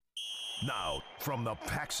Now, from the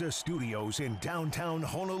Paxa Studios in downtown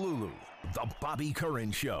Honolulu, the Bobby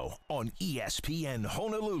Curran Show on ESPN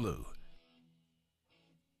Honolulu.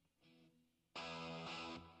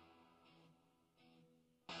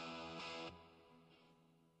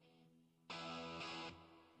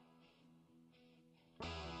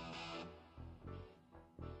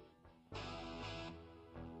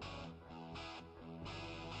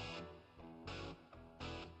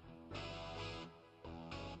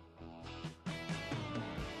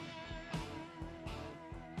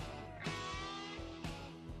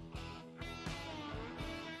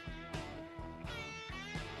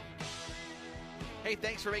 Hey,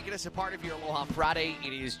 thanks for making us a part of your Aloha Friday.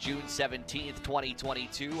 It is June 17th,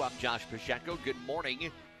 2022. I'm Josh Pacheco. Good morning.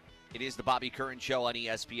 It is the Bobby Curran Show on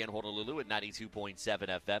ESPN Honolulu at 92.7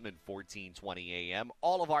 FM and 1420 AM.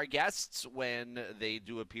 All of our guests, when they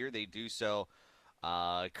do appear, they do so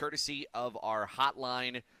courtesy of our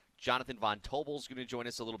hotline. Jonathan Von Tobel is going to join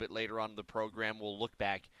us a little bit later on in the program. We'll look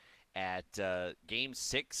back at Game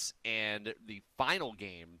 6 and the final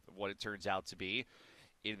game of what it turns out to be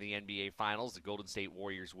in the NBA Finals, the Golden State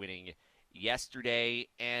Warriors winning yesterday.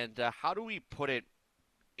 And how do we put it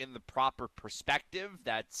in the proper perspective?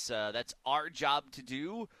 That's our job to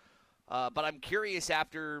do. But I'm curious,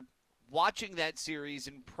 after watching that series,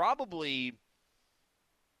 and probably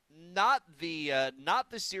not the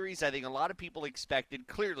series I think a lot of people expected,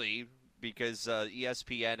 clearly, because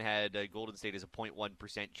ESPN had Golden State as a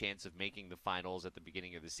 0.1% chance of making the finals at the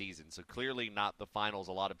beginning of the season. So clearly not the finals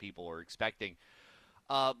a lot of people were expecting.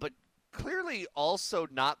 But clearly also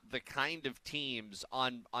not the kind of teams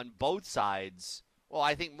on both sides, well,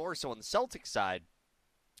 I think more so on the Celtics side,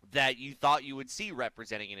 that you thought you would see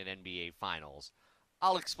representing in an NBA Finals.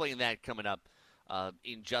 I'll explain that coming up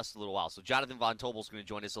in just a little while. So Jonathan Von Tobel is going to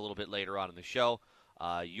join us a little bit later on in the show.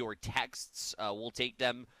 Your texts, we'll take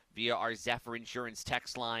them via our Zephyr Insurance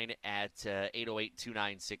text line at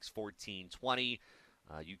 808-296-1420.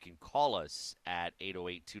 You can call us at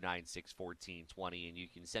 808-296-1420, and you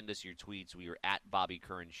can send us your tweets. We are at Bobby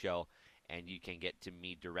Curran Show, and you can get to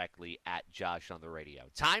me directly at Josh on the radio.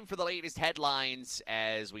 Time for the latest headlines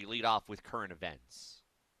as we lead off with current events.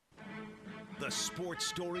 The sports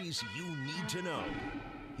stories you need to know.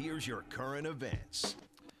 Here's your current events.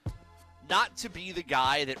 Not to be the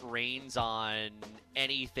guy that rains on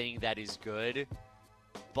anything that is good,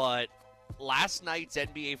 but last night's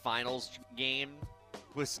NBA Finals game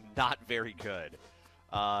was not very good.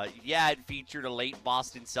 It featured a late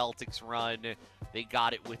Boston Celtics run. They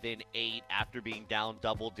got it within 8 after being down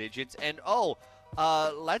double digits. And,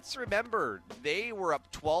 let's remember, they were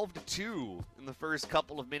up 12-2 in the first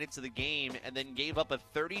couple of minutes of the game and then gave up a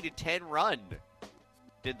 30-10 run,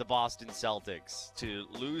 did the Boston Celtics, to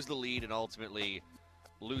lose the lead and ultimately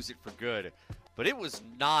lose it for good. But it was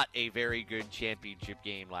not a very good championship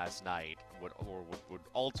game last night, would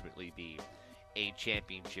ultimately be a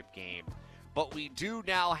championship game. But we do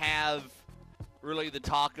now have really the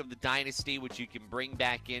talk of the dynasty, which you can bring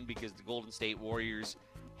back in because the Golden State Warriors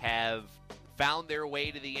have found their way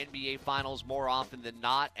to the NBA Finals more often than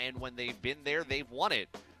not, and when they've been there, they've won it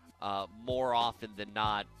more often than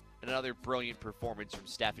not. Another brilliant performance from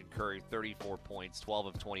Steph Curry, 34 points, 12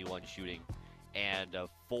 of 21 shooting, and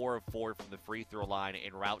 4 of 4 from the free throw line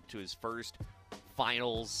en route to his first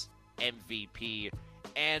Finals MVP.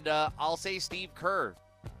 And I'll say Steve Kerr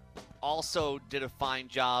also did a fine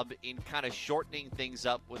job in kind of shortening things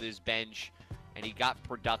up with his bench, and he got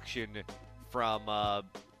production from a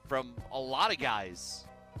lot of guys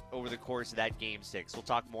over the course of that Game 6. We'll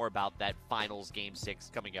talk more about that Finals Game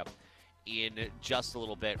 6 coming up in just a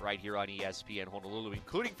little bit right here on ESPN Honolulu,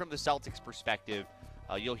 including from the Celtics perspective.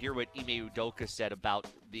 You'll hear what Ime Udoka said about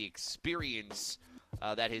the experience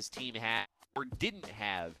that his team had or didn't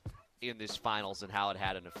have in this Finals and how it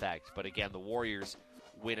had an effect. But again, the Warriors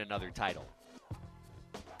win another title.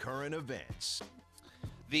 Current events.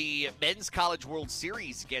 The Men's College World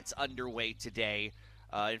Series gets underway today.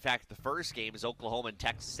 In fact, the first game is Oklahoma and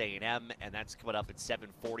Texas A&M, and that's coming up at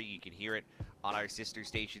 7:40. You can hear it on our sister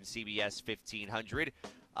station, CBS 1500.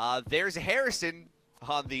 There's Harrison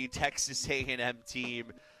on the Texas A&M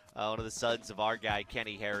team, one of the sons of our guy,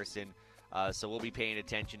 Kenny Harrison. So we'll be paying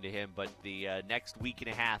attention to him. But the next week and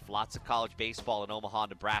a half, lots of college baseball in Omaha,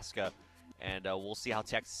 Nebraska. And we'll see how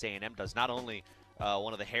Texas A&M does. Not only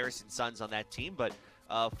one of the Harrison sons on that team, but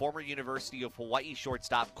former University of Hawaii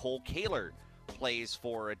shortstop Cole Kaler plays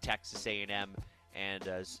for Texas A&M and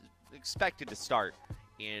is expected to start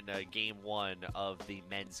in Game 1 of the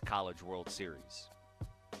Men's College World Series.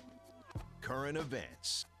 Current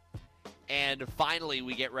events. And finally,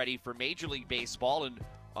 we get ready for Major League Baseball, and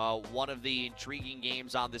One of the intriguing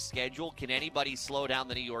games on the schedule. Can anybody slow down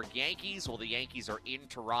the New York Yankees? Well, the Yankees are in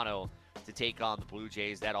Toronto to take on the Blue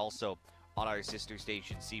Jays. That also on our sister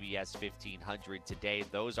station, CBS 1500 today.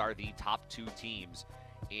 Those are the top two teams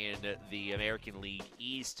in the American League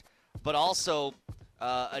East. But also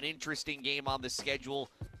an interesting game on the schedule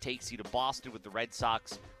takes you to Boston with the Red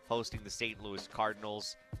Sox hosting the St. Louis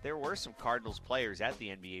Cardinals. There were some Cardinals players at the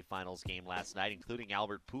NBA Finals game last night, including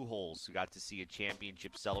Albert Pujols, who got to see a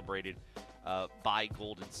championship celebrated by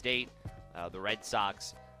Golden State. The Red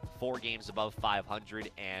Sox, 4 games above 500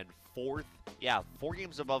 and fourth. Yeah, 4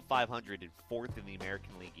 games above 500 and fourth in the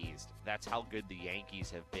American League East. That's how good the Yankees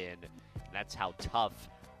have been, and that's how tough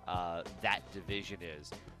that division is.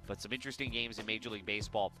 But some interesting games in Major League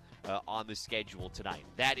Baseball on the schedule tonight.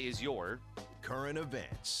 That is your current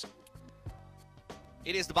events.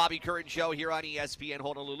 It is the Bobby Curran Show here on ESPN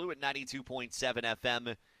Honolulu at 92.7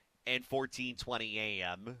 FM and 1420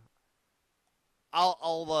 AM.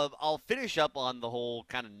 I'll finish up on the whole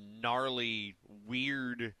kind of gnarly,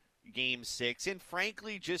 weird Game 6, and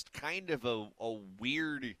frankly, just kind of a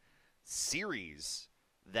weird series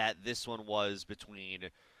that this one was between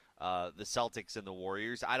the Celtics and the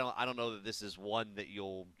Warriors. I don't know that this is one that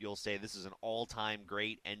you'll say this is an all-time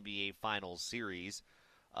great NBA Finals series.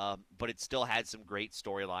 But it still had some great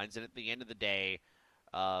storylines, and at the end of the day,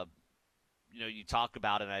 you talk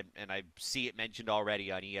about it, and I see it mentioned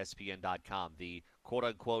already on ESPN.com, the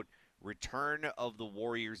quote-unquote return of the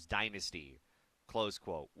Warriors dynasty, close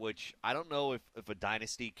quote, which I don't know if a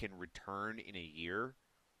dynasty can return in a year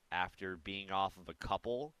after being off of a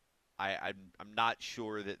couple. I'm not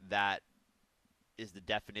sure that is the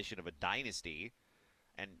definition of a dynasty.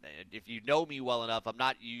 And if you know me well enough, I'm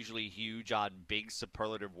not usually huge on big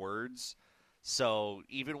superlative words. So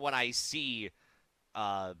even when I see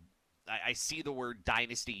the word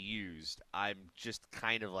dynasty used, I'm just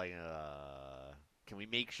kind of like, can we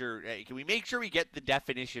make sure we get the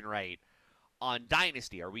definition right on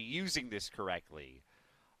dynasty? Are we using this correctly?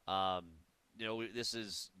 This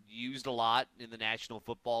is used a lot in the National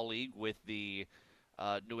Football League with the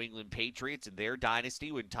New England Patriots and their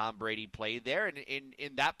dynasty when Tom Brady played there. And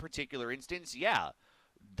in that particular instance, yeah,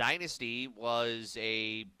 dynasty was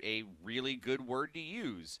a really good word to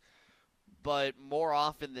use. But more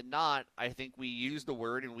often than not, I think we use the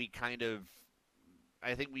word and we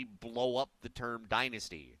blow up the term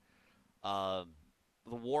dynasty. The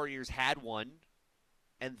Warriors had one,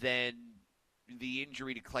 and then the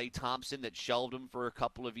injury to Klay Thompson that shelved them for a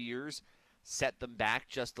couple of years set them back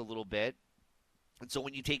just a little bit. And so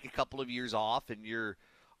when you take a couple of years off and you're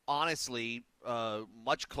honestly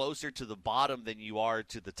much closer to the bottom than you are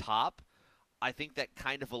to the top, I think that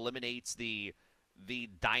kind of eliminates the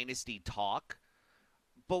dynasty talk.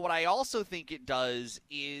 But what I also think it does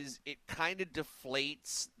is it kind of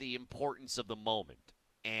deflates the importance of the moment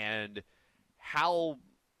and how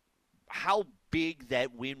big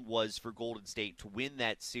that win was for Golden State to win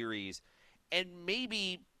that series. And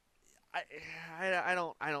maybe I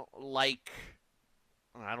don't like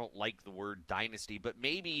the word dynasty, but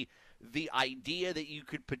maybe the idea that you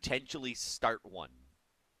could potentially start one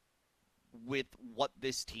with what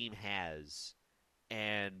this team has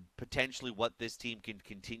and potentially what this team can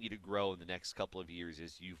continue to grow in the next couple of years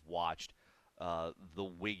as you've watched the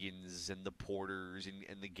Wiggins and the Porters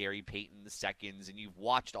and the Gary Payton IIs, and you've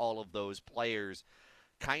watched all of those players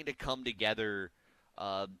kind of come together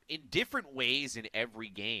in different ways in every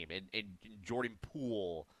game. And Jordan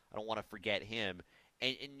Poole, I don't want to forget him.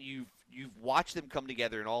 And you've watched them come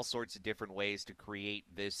together in all sorts of different ways to create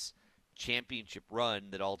this championship run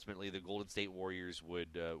that ultimately the Golden State Warriors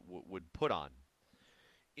would put on.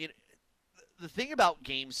 The thing about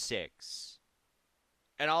Game 6,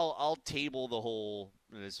 and I'll table the whole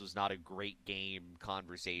this was not a great game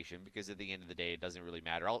conversation because at the end of the day it doesn't really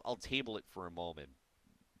matter. I'll table it for a moment.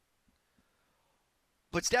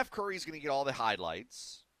 But Steph Curry is going to get all the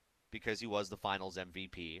highlights because he was the Finals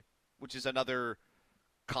MVP, which is another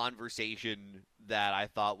conversation that I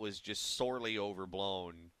thought was just sorely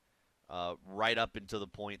overblown right up until the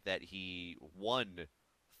point that he won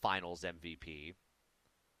Finals MVP.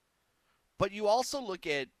 But you also look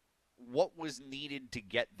at what was needed to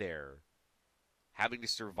get there, having to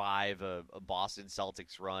survive a Boston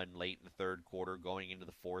Celtics run late in the third quarter, going into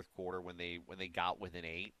the fourth quarter when they got within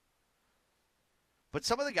 8. But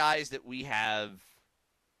some of the guys that we have,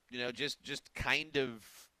 just kind of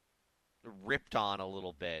ripped on a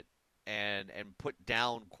little bit and put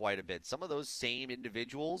down quite a bit. Some of those same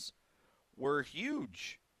individuals were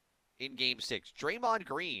huge in Game 6. Draymond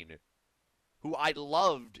Green, who I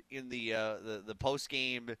loved in the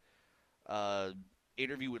post-game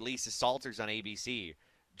interview with Lisa Salters on ABC.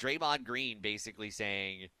 Draymond Green basically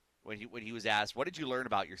saying when he was asked, "What did you learn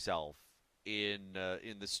about yourself in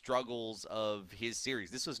the struggles of his series?"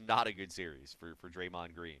 This was not a good series for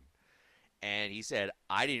Draymond Green, and he said,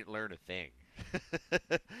 "I didn't learn a thing.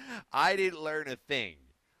 I didn't learn a thing."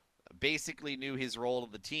 Basically knew his role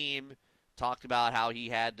in the team. Talked about how he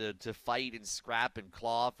had to fight and scrap and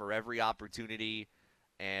claw for every opportunity,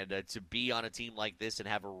 and to be on a team like this and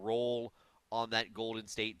have a role on that Golden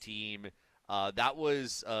State team. That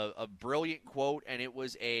was a brilliant quote, and it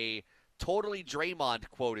was a totally Draymond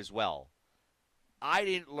quote as well. I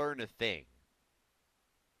didn't learn a thing.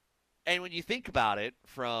 And when you think about it,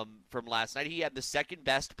 from last night, he had the second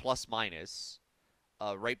best plus minus,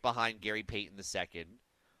 right behind Gary Payton II.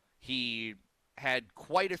 He had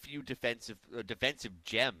quite a few defensive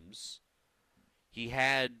gems. He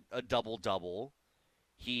had a double-double.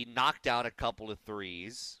 He knocked down a couple of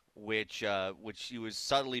threes, which he was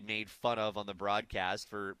subtly made fun of on the broadcast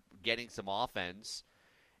for getting some offense.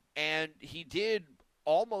 And he did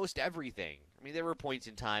almost everything. I mean, there were points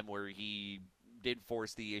in time where he did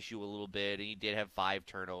force the issue a little bit, and he did have 5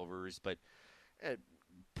 turnovers. But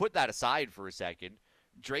put that aside for a second.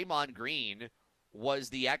 Draymond Green was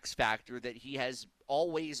the X factor that he has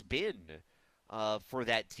always been for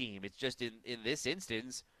that team. It's just in this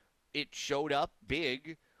instance, it showed up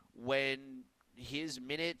big when his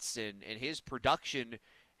minutes and his production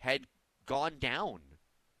had gone down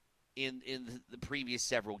in the previous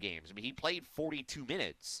several games. I mean, he played 42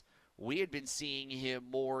 minutes. We had been seeing him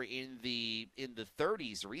more in the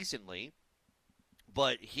 30s recently,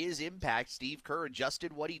 but his impact, Steve Kerr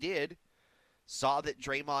adjusted what he did, saw that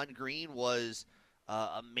Draymond Green was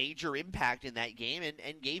a major impact in that game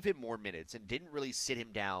and gave him more minutes and didn't really sit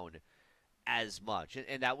him down as much.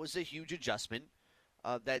 And that was a huge adjustment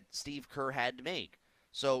that Steve Kerr had to make.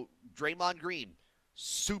 So Draymond Green,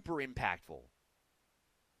 super impactful.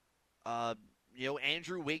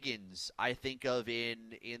 Andrew Wiggins, I think of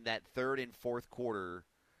in that third and fourth quarter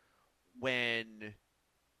when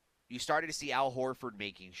you started to see Al Horford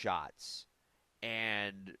making shots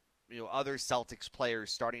and other Celtics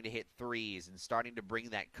players starting to hit threes and starting to bring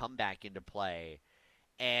that comeback into play.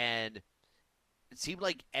 And it seemed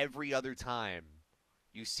like every other time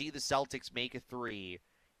you see the Celtics make a three,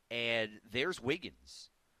 and there's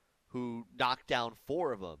Wiggins, who knocked down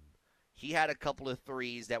 4 of them. He had a couple of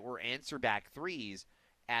threes that were answer-back threes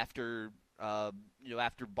after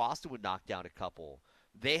Boston would knock down a couple.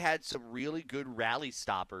 They had some really good rally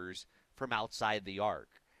stoppers from outside the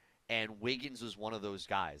arc, and Wiggins was one of those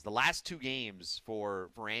guys. The last 2 games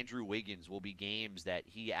for Andrew Wiggins will be games that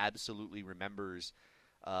he absolutely remembers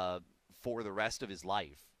for the rest of his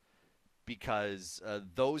life, because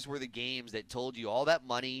those were the games that told you all that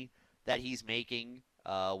money that he's making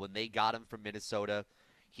when they got him from Minnesota.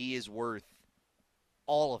 He is worth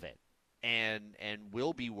all of it, and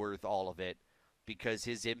will be worth all of it, because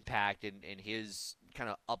his impact and his kind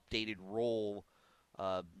of updated role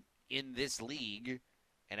in this league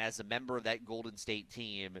and as a member of that Golden State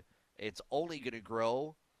team, it's only going to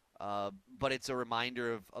grow, but it's a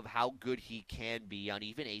reminder of how good he can be on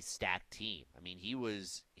even a stacked team. I mean, he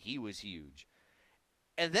was huge.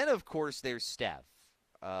 And then, of course, there's Steph,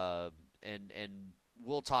 and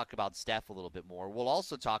we'll talk about Steph a little bit more. We'll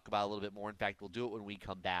also talk about a little bit more. In fact, we'll do it when we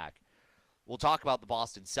come back. We'll talk about the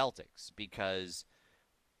Boston Celtics, because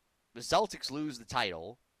the Celtics lose the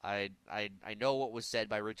title. I know what was said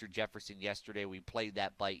by Richard Jefferson yesterday. We played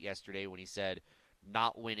that bite yesterday when he said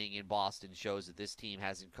not winning in Boston shows that this team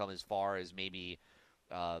hasn't come as far as maybe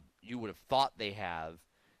you would have thought they have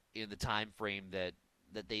in the time frame that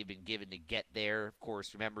they've been given to get there. Of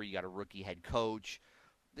course, remember, you got a rookie head coach.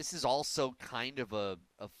 This is also kind of a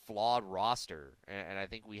flawed roster, and I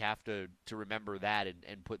think we have to remember that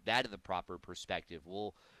and put that in the proper perspective.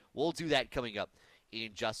 We'll do that coming up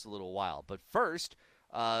in just a little while. But first,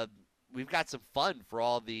 we've got some fun for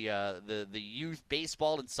all the youth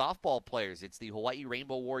baseball and softball players. It's the Hawaii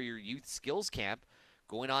Rainbow Warrior Youth Skills Camp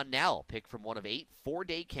going on now. Pick from one of 8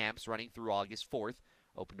 4-day camps running through August 4th,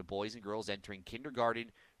 open to boys and girls entering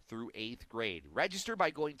kindergarten through 8th grade. Register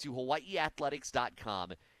by going to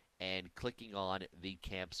hawaiiathletics.com and clicking on the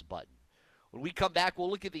camps button. When we come back, we'll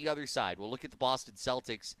look at the other side. We'll look at the Boston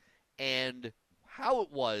Celtics and how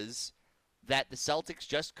it was that the Celtics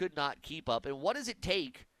just could not keep up, and what does it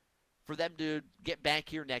take for them to get back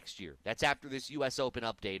here next year? That's after this U.S. Open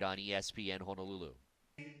update on ESPN Honolulu.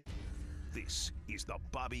 This is the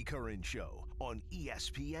Bobby Curran Show on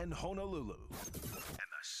ESPN Honolulu and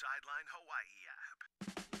the Sideline Hawaii app.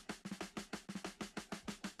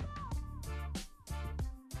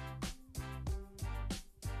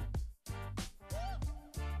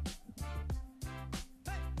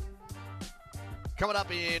 Coming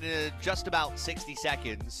up in just about 60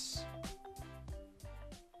 seconds,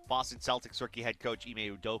 Boston Celtics rookie head coach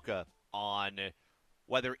Ime Udoka on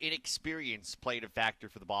whether inexperience played a factor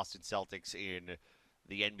for the Boston Celtics in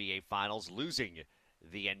the NBA Finals, losing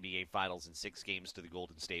the NBA Finals in 6 games to the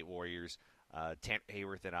Golden State Warriors. Tanner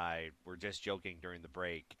Hayworth and I were just joking during the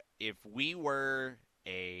break. If we were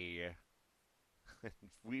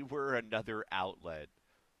another outlet,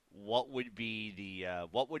 what would be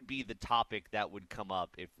the topic that would come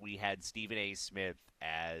up if we had Stephen A. Smith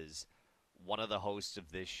as one of the hosts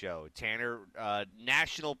of this show? Tanner,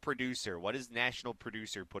 national producer. What is national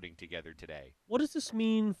producer putting together today? What does this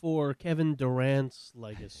mean for Kevin Durant's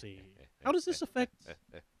legacy? How does this affect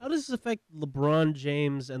LeBron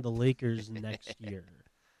James and the Lakers next year?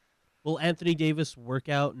 Will Anthony Davis work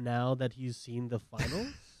out now that he's seen the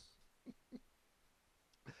finals?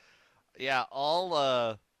 Yeah,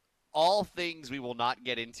 all things we will not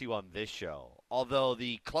get into on this show. Although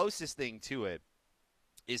the closest thing to it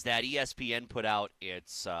is that ESPN put out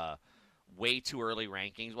its way too early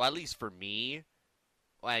rankings. Well, at least for me.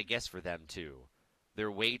 Well, I guess for them too. Their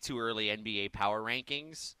way too early NBA power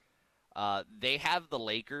rankings. They have the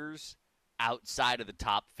Lakers outside of the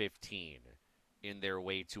top 15 in their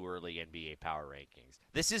way too early NBA power rankings.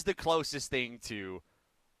 This is the closest thing to,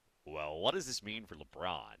 well, what does this mean for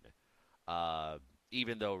LeBron?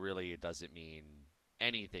 Even though really it doesn't mean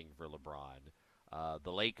anything for LeBron.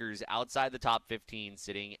 The Lakers outside the top 15,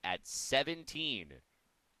 sitting at 17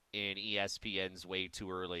 in ESPN's way too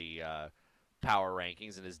early power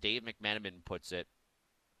rankings. And as Dave McMenamin puts it,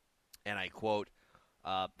 and I quote,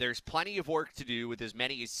 there's plenty of work to do with as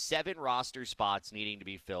many as 7 roster spots needing to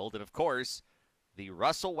be filled. And, of course, the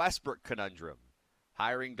Russell Westbrook conundrum.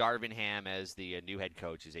 Hiring Darvin Ham as the new head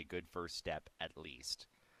coach is a good first step, at least.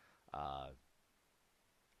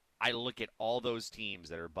 I look at all those teams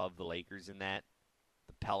that are above the Lakers in that.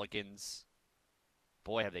 The Pelicans,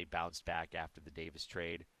 boy, have they bounced back after the Davis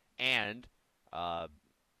trade. And, of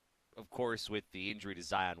course, with the injury to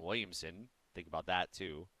Zion Williamson, think about that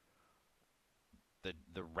too. The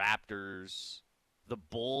Raptors, the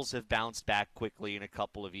Bulls have bounced back quickly in a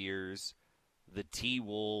couple of years. The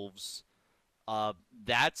T-Wolves,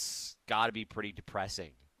 that's got to be pretty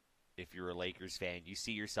depressing if you're a Lakers fan. You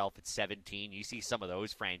see yourself at 17. You see some of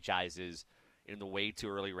those franchises in the way too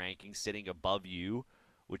early rankings sitting above you,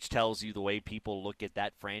 which tells you the way people look at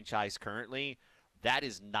that franchise currently. That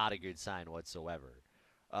is not a good sign whatsoever.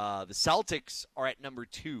 The Celtics are at number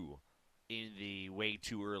 2 in the way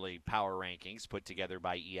too early power rankings put together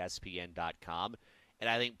by ESPN.com. And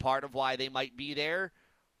I think part of why they might be there,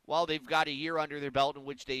 well, they've got a year under their belt in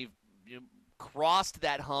which they've crossed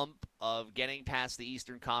that hump of getting past the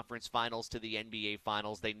Eastern Conference Finals to the NBA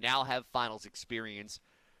Finals. They now have finals experience.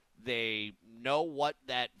 They know what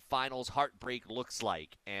that finals heartbreak looks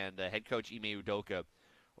like. And head coach Ime Udoka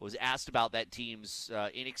was asked about that team's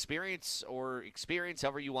inexperience or experience,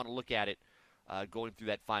 however you want to look at it, going through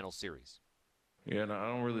that final series. Yeah, and I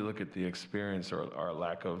don't really look at the experience or our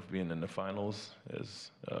lack of being in the finals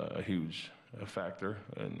as a huge factor.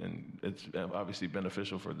 And it's obviously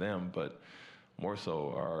beneficial for them, but more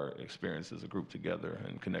so our experience as a group together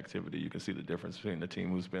and connectivity. You can see the difference between the team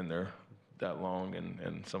who's been there that long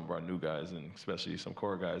and some of our new guys, and especially some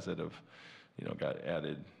core guys that have, got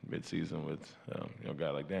added midseason with, a guy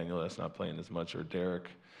like Daniel that's not playing as much, or Derek.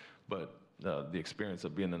 But the experience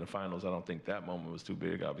of being in the finals, I don't think that moment was too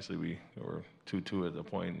big. Obviously, we were 2-2 at the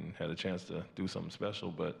point and had a chance to do something special.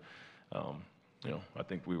 But, I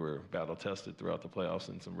think we were battle-tested throughout the playoffs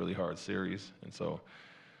in some really hard series. And so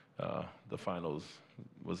the finals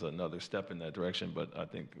was another step in that direction. But I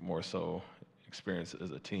think more so experience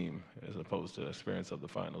as a team as opposed to experience of the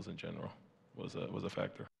finals in general was a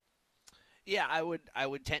factor. Yeah, I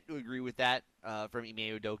would tend to agree with that from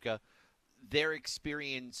Ime Udoka. Their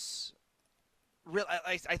experience,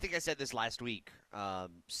 I think I said this last week,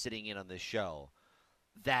 sitting in on this show,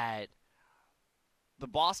 that the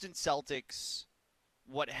Boston Celtics,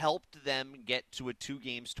 what helped them get to a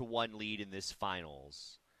 2-1 lead in this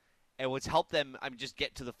finals, and what's helped them just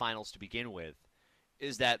get to the finals to begin with,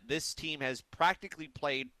 is that this team has practically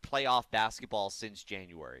played playoff basketball since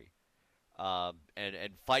January,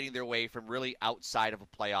 and fighting their way from really outside of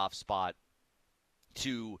a playoff spot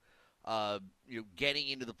to getting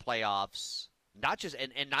into the playoffs, not just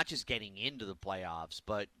getting into the playoffs,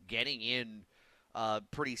 but getting in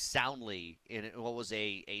pretty soundly in what was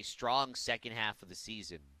a strong second half of the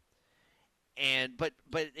season. But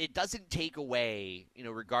it doesn't take away,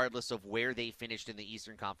 regardless of where they finished in the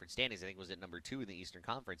Eastern Conference standings. I think it was at number 2 in the Eastern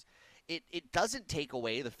Conference. It doesn't take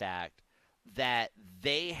away the fact that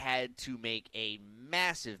they had to make a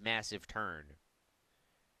massive, massive turn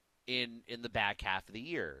in the back half of the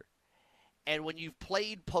year. And when you've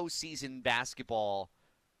played postseason basketball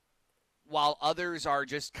while others are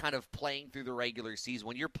just kind of playing through the regular season,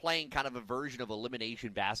 when you're playing kind of a version of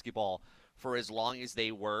elimination basketball for as long as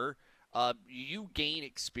they were, you gain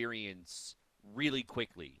experience really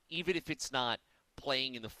quickly, even if it's not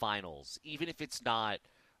playing in the finals, even if it's not,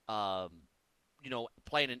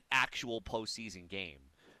 playing an actual postseason game,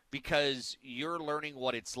 because you're learning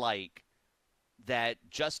what it's like that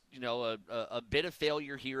just, a bit of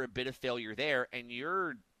failure here, a bit of failure there, and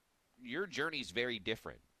your journey's very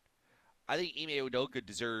different. I think Ime Udoka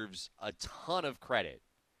deserves a ton of credit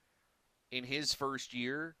in his first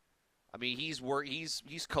year. I mean, he's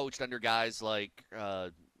coached under guys like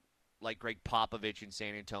Greg Popovich in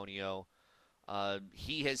San Antonio.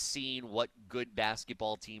 He has seen what good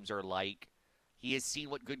basketball teams are like. He has seen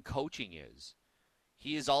what good coaching is.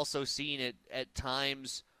 He has also seen it at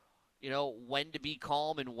times, when to be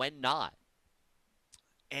calm and when not.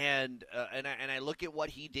 And I look at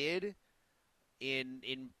what he did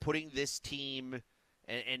in putting this team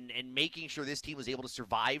and making sure this team was able to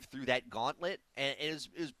survive through that gauntlet, and it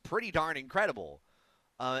was pretty darn incredible.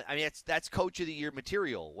 I mean, that's Coach of the Year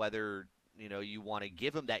material, whether you want to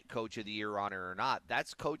give him that Coach of the Year honor or not.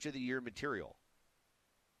 That's Coach of the Year material.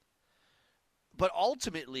 But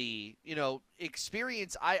ultimately,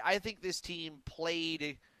 experience, I think this team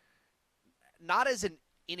played not as an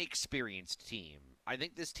inexperienced team. I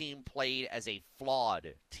think this team played as a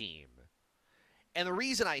flawed team. And the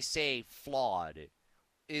reason I say flawed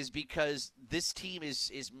is because this team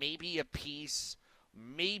is maybe a piece,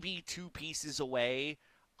 maybe two pieces away,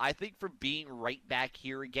 I think, from being right back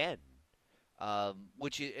here again.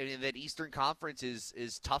 That Eastern Conference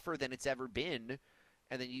is tougher than it's ever been.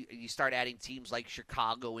 And then you start adding teams like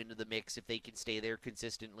Chicago into the mix if they can stay there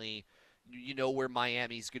consistently. You know where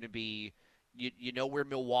Miami's going to be. You know where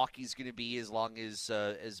Milwaukee's going to be as long as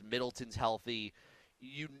Middleton's healthy.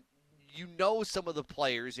 You know some of the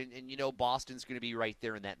players, and Boston's going to be right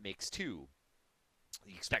there in that mix too.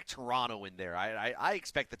 You expect Toronto in there. I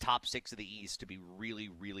expect the top 6 of the East to be really,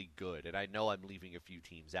 really good, and I know I'm leaving a few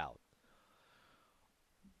teams out.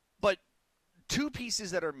 But two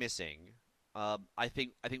pieces that are missing, I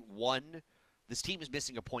think one, this team is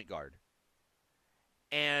missing a point guard.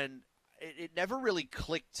 And it never really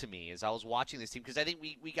clicked to me as I was watching this team, because I think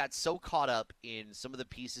we got so caught up in some of the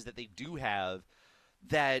pieces that they do have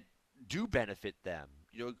that do benefit them.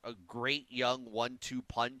 A great young 1-2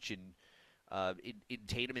 punch in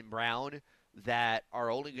Tatum and Brown that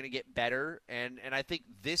are only going to get better. And I think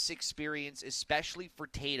this experience, especially for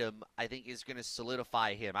Tatum, I think is going to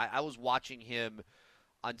solidify him. I was watching him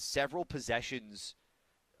on several possessions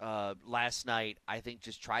last night, I think,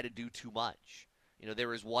 just try to do too much. There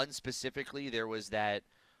was one specifically, there was that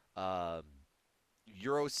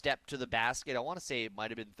Euro step to the basket. I want to say it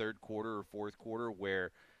might have been third quarter or fourth quarter,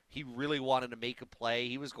 where he really wanted to make a play.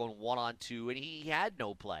 He was going 1-on-2, and he had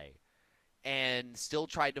no play and still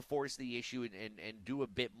tried to force the issue and do a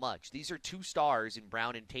bit much. These are two stars in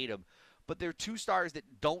Brown and Tatum, but they're two stars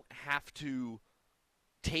that don't have to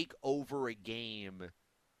take over a game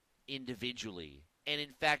individually, and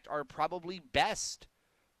in fact are probably best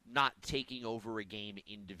not taking over a game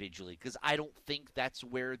individually, because I don't think that's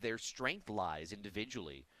where their strength lies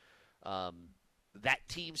individually. That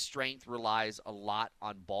team's strength relies a lot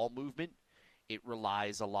on ball movement. It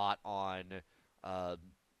relies a lot on, I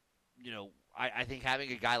think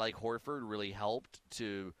having a guy like Horford really helped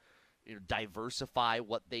to diversify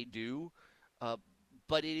what they do.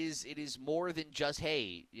 But it is more than just,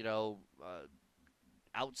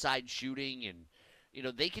 outside shooting, and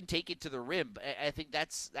they can take it to the rim. I think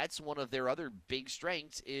that's one of their other big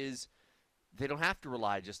strengths, is they don't have to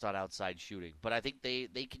rely just on outside shooting. But I think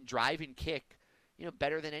they can drive and kick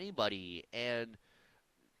better than anybody. And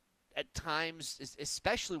at times,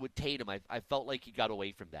 especially with Tatum, I felt like he got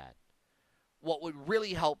away from that. What would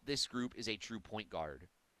really help this group is a true point guard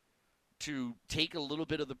to take a little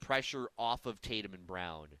bit of the pressure off of Tatum and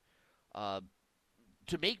Brown.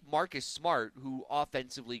 To make Marcus Smart, who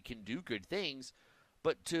offensively can do good things,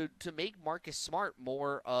 but to make Marcus Smart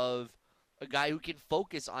more of a guy who can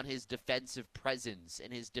focus on his defensive presence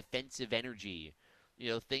and his defensive energy,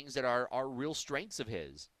 things that are real strengths of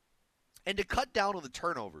his. And to cut down on the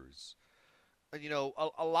turnovers.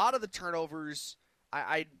 A lot of the turnovers,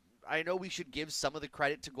 I know we should give some of the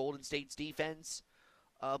credit to Golden State's defense,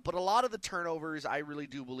 but a lot of the turnovers, I really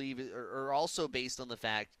do believe, are also based on the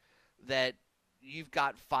fact that you've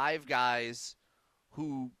got 5 guys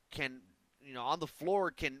who can, on the floor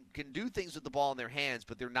can do things with the ball in their hands,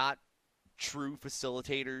 but they're not true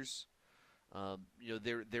facilitators.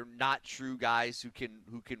 They're not true guys who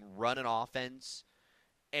can run an offense.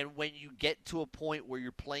 And when you get to a point where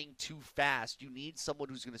you're playing too fast, you need someone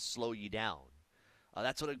who's going to slow you down.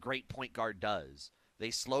 That's what a great point guard does.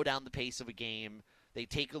 They slow down the pace of a game. They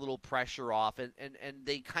take a little pressure off, and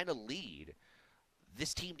they kind of lead.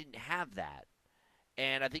 This team didn't have that.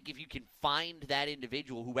 And I think if you can find that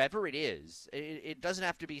individual, whoever it is, it doesn't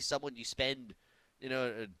have to be someone you spend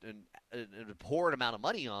an abhorrent amount of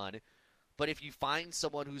money on. But if you find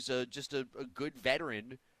someone who's just a good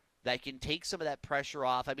veteran that can take some of that pressure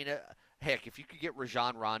off. I mean, heck, if you could get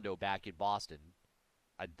Rajon Rondo back in Boston,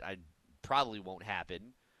 I probably won't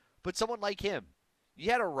happen. But someone like him,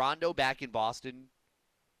 you had a Rondo back in Boston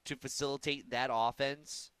to facilitate that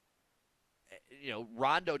offense.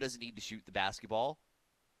 Rondo doesn't need to shoot the basketball,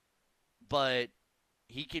 but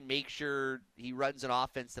he can make sure he runs an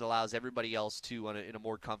offense that allows everybody else to in a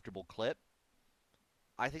more comfortable clip.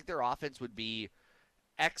 I think their offense would be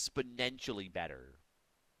exponentially better.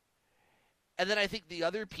 And then I think the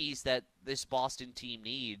other piece that this Boston team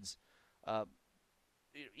needs, Ime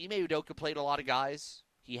Udoka played a lot of guys.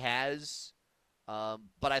 He has.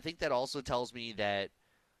 But I think that also tells me that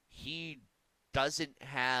he doesn't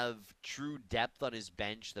have true depth on his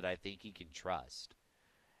bench that I think he can trust.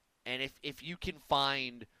 And if you can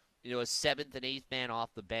find, a seventh and eighth man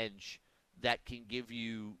off the bench that can give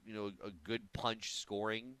you, a good punch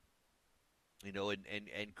scoring,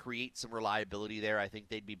 and create some reliability there, I think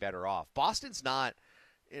they'd be better off. Boston's not,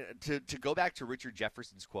 to go back to Richard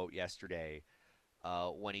Jefferson's quote yesterday,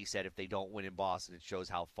 when he said if they don't win in Boston, it shows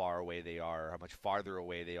how far away they are, how much farther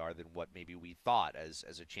away they are than what maybe we thought as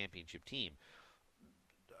a championship team.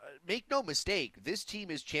 Make no mistake, this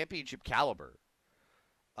team is championship caliber,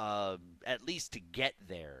 at least to get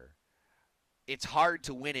there. It's hard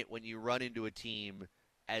to win it when you run into a team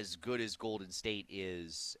as good as Golden State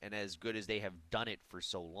is and as good as they have done it for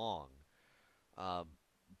so long.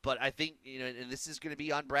 But I think, and this is going to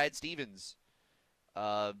be on Brad Stevens,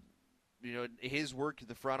 his work in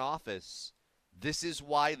the front office. This is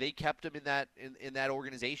why they kept him in that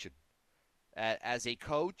organization. As a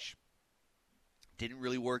coach, didn't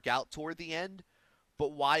really work out toward the end,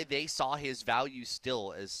 but why they saw his value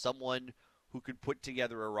still as someone who could put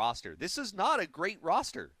together a roster. This is not a great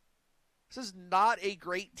roster. This is not a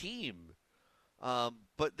great team,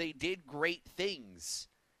 but they did great things.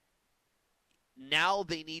 Now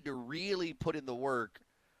they need to really put in the work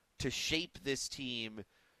to shape this team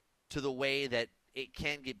to the way that it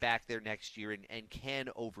can get back there next year and can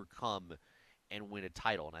overcome and win a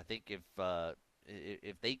title. And I think if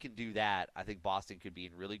they can do that, I think Boston could be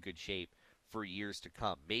in really good shape for years to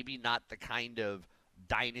come. Maybe not the kind of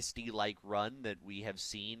dynasty-like run that we have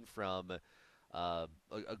seen from a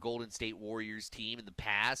Golden State Warriors team in the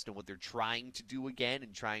past and what they're trying to do again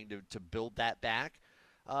and trying to build that back,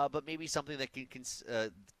 but maybe something that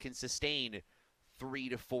can sustain 3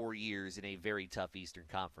 to 4 years in a very tough Eastern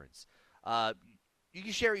Conference. You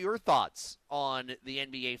can share your thoughts on the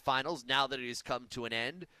NBA Finals now that it has come to an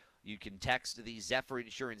end. You can text the Zephyr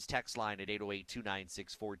Insurance text line at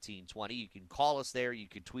 808-296-1420. You can call us there. You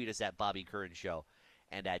can tweet us at Bobby Curran Show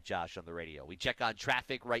and at Josh on the radio. We check on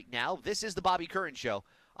traffic right now. This is the Bobby Curran Show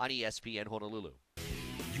on ESPN Honolulu.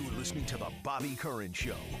 You're listening to the Bobby Curran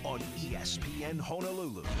Show on ESPN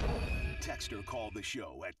Honolulu. Text or call the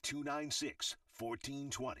show at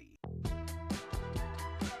 296-1420.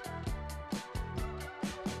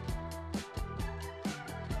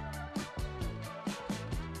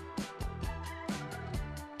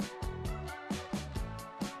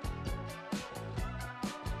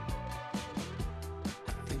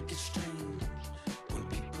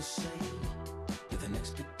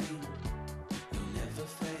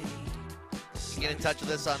 Get in touch with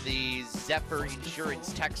us on the Zephyr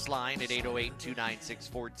Insurance text line at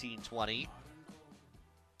 808-296-1420.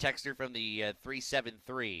 Texter from the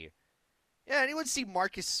 373. Yeah, anyone see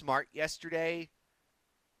Marcus Smart yesterday?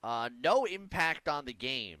 No impact on the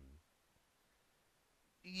game.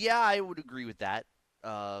 Yeah, I would agree with that.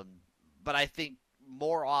 But I think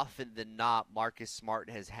more often than not, Marcus Smart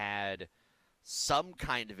has had some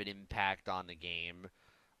kind of an impact on the game.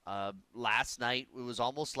 Last night it was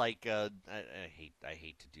almost like I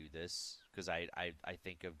hate to do this because I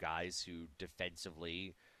think of guys who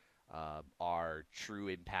defensively are true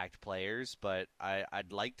impact players, but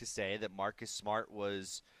I'd like to say that Marcus Smart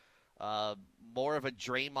was more of a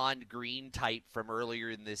Draymond Green type from earlier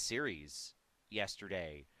in this series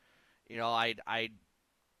yesterday. I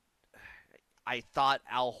thought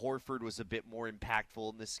Al Horford was a bit more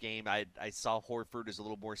impactful in this game. I saw Horford as a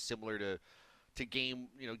little more similar to game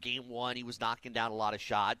one. He was knocking down a lot of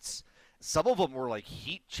shots. some of them were like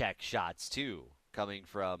heat check shots too, coming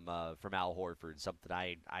from Al Horford, something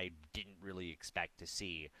I didn't really expect to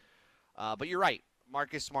see. But you're right,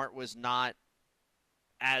 Marcus Smart was not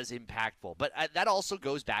as impactful. But that also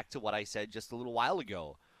goes back to what I said just a little while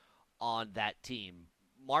ago on that team.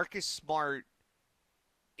 Marcus Smart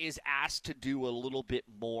is asked to do a little bit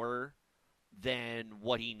more than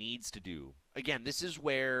what he needs to do. Again, this is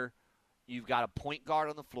where you've got a point guard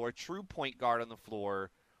on the floor, true point guard on the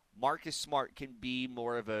floor. Marcus Smart can be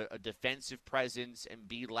more of a defensive presence and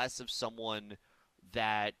be less of someone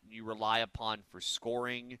that you rely upon for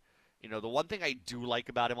scoring. You know, the one thing I do like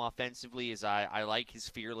about him offensively is I like his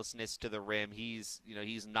fearlessness to the rim. He's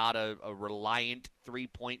not a reliant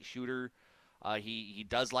three-point shooter. He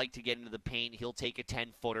does like to get into the paint. He'll take a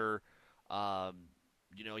 10-footer.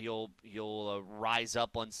 He'll rise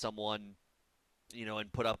up on someone,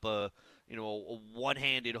 and put up a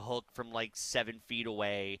one-handed hook from like 7 feet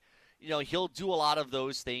away. He'll do a lot of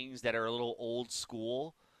those things that are a little old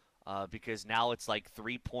school because now it's like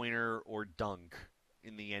three-pointer or dunk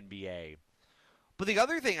in the NBA. But the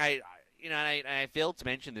other thing I failed to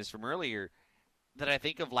mention this from earlier that I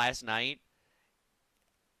think of last night,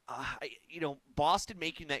 Boston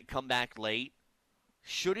making that comeback late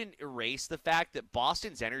shouldn't erase the fact that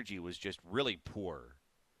Boston's energy was just really poor.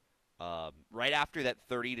 Right after that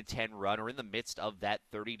 30-10 run, or in the midst of that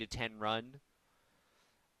 30-10 run,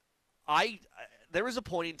 there was a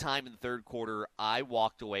point in time in the third quarter I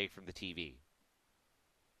walked away from the TV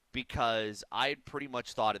because I had pretty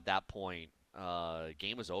much thought at that point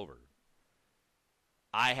game was over.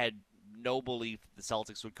 I had no belief the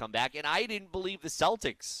Celtics would come back, and I didn't believe the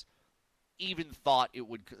Celtics even thought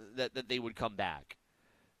that they would come back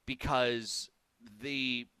because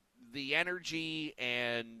the energy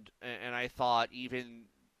and I thought even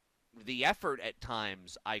the effort at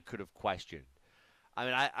times I could have questioned. I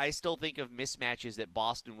mean, I still think of mismatches that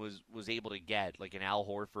Boston was able to get, like an Al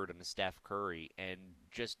Horford and a Steph Curry, and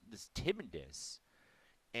just this timidness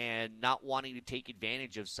and not wanting to take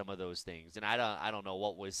advantage of some of those things. And I don't know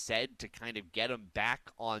what was said to kind of get them back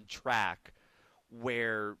on track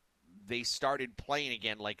where they started playing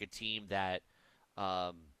again like a team that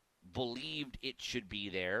believed it should be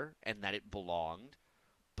there and that it belonged.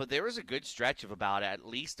 But there was a good stretch of about at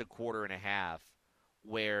least a quarter and a half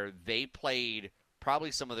where they played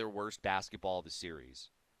probably some of their worst basketball of the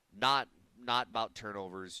series. Not about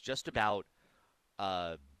turnovers, just about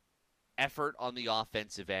effort on the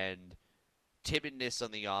offensive end, timidness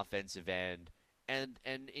on the offensive end, and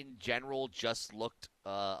in general just looked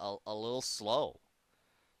a little slow.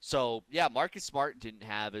 So, yeah, Marcus Smart didn't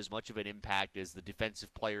have as much of an impact as the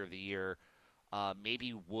Defensive Player of the Year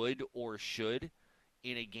maybe would or should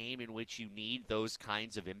in a game in which you need those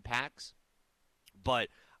kinds of impacts. But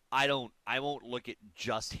I won't look at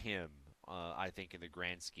just him, I think, in the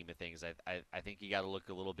grand scheme of things. I think you got to look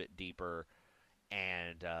a little bit deeper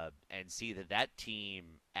and see that team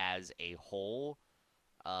as a whole,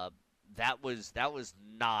 that was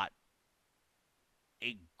not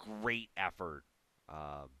a great effort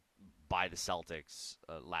by the Celtics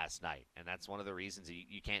last night. And that's one of the reasons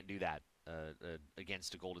you can't do that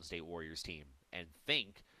against a Golden State Warriors team and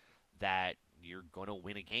think that you're going to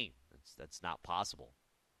win a game. That's not possible.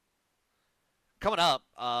 Coming up,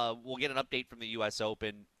 we'll get an update from the U.S.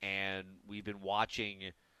 Open, and we've been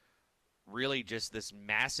watching really just this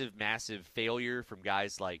massive, massive failure from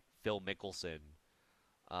guys like Phil Mickelson,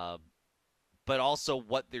 but also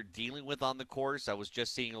what they're dealing with on the course. I was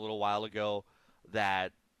just seeing a little while ago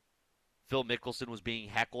that Phil Mickelson was being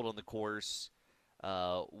heckled on the course.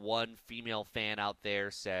 One female fan out there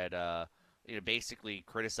said, basically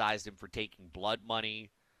criticized him for taking blood money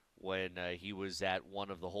when he was at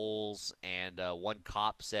one of the holes, and one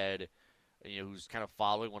cop said, who's kind of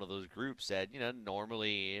following one of those groups, said,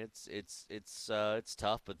 normally it's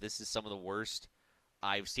tough, but this is some of the worst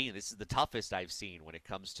I've seen. This is the toughest I've seen when it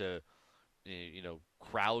comes to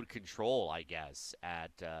crowd control, I guess,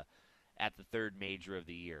 at the third major of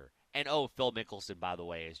the year. And Phil Mickelson, by the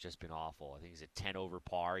way, has just been awful. I think he's at 10 over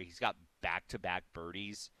par. He's got back-to-back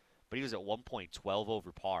birdies, but he was at one point 12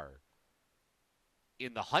 over par.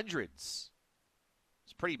 In the hundreds.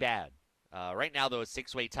 It's pretty bad. Right now, though, a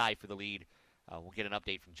 6-way tie for the lead. We'll get an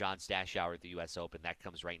update from John Stashower at the U.S. Open. That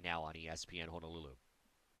comes right now on ESPN Honolulu.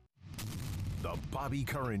 The Bobby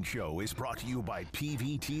Curran Show is brought to you by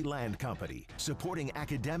PVT Land Company, supporting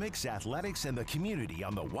academics, athletics, and the community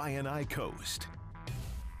on the Waianae Coast.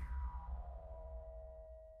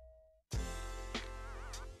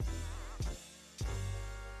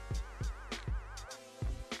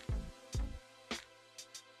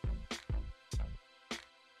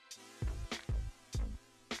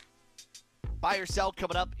 Buy or sell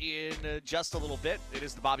coming up in just a little bit. It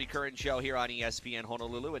is the Bobby Curran Show here on ESPN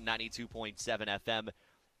Honolulu at 92.7 FM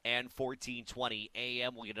and 1420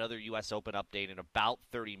 AM. We'll get another U.S. Open update in about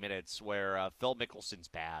 30 minutes where Phil Mickelson's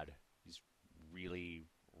bad. He's really,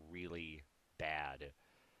 really bad.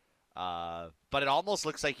 But it almost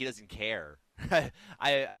looks like he doesn't care.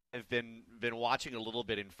 I've been watching a little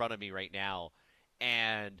bit in front of me right now,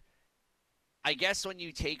 and I guess when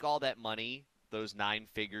you take all that money, those 9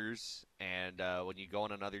 figures, and when you go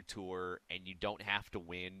on another tour and you don't have to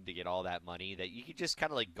win to get all that money, that you can just kind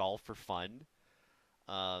of like golf for fun.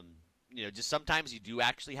 Just sometimes you do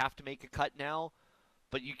actually have to make a cut now,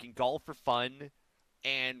 but you can golf for fun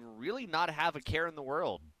and really not have a care in the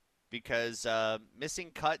world because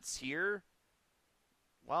missing cuts here,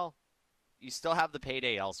 well, you still have the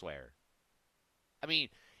payday elsewhere. I mean,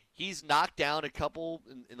 he's knocked down a couple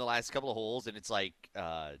in the last couple of holes, and it's like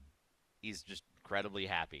he's just incredibly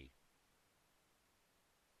happy.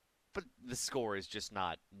 But the score is just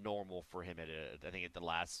not normal for him. I think at the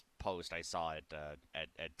last post I saw it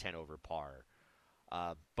at 10 over par.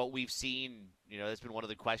 But we've seen, that's been one of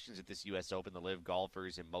the questions at this U.S. Open, the live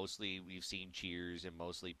golfers, and mostly we've seen cheers, and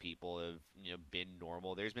mostly people have, been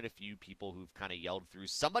normal. There's been a few people who've kind of yelled through.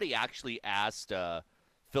 Somebody actually asked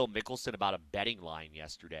Phil Mickelson about a betting line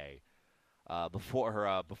yesterday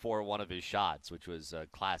before one of his shots, which was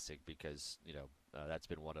classic because, that's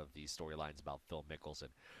been one of the storylines about Phil Mickelson.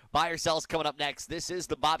 Buy or sell's coming up next. This is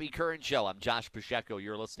the Bobby Curran Show. I'm Josh Pacheco.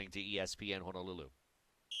 You're listening to ESPN Honolulu.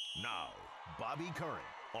 Now, Bobby Curran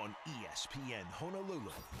on ESPN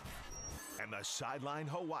Honolulu and the Sideline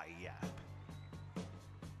Hawaii app.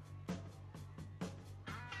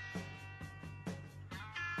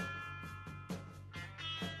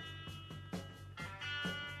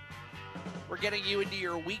 We're getting you into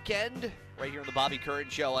your weekend right here on the Bobby Curran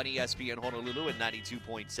Show on ESPN Honolulu at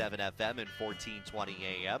 92.7 FM and 1420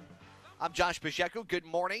 AM. I'm Josh Pacheco. Good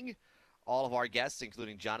morning. All of our guests,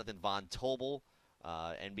 including Jonathan Von Tobel,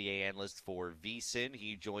 NBA analyst for VSin.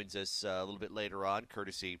 He joins us a little bit later on,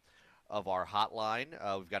 courtesy of our hotline.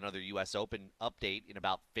 We've got another U.S. Open update in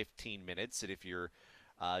about 15 minutes. And if you're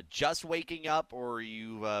just waking up or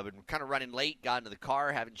you've been kind of running late, got into the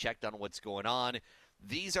car, haven't checked on what's going on,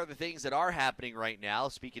 these are the things that are happening right now.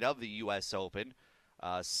 Speaking of the U.S. Open,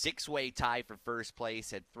 6-way tie for first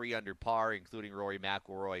place at 3 under par, including Rory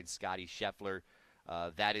McIlroy and Scottie Scheffler.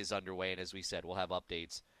 That is underway, and as we said, we'll have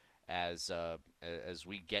updates as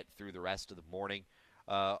we get through the rest of the morning.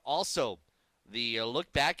 Also, the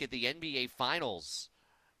look back at the NBA Finals,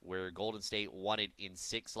 where Golden State won it in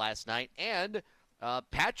 6 last night, and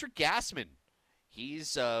Patrick Gassman.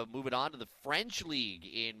 He's moving on to the French League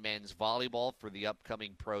in men's volleyball for the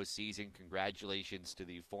upcoming pro season. Congratulations to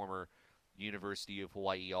the former University of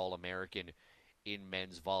Hawaii All-American in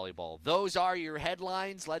men's volleyball. Those are your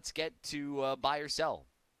headlines. Let's get to buy or sell.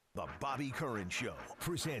 The Bobby Curran Show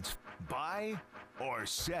presents Buy or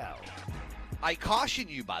Sell. I caution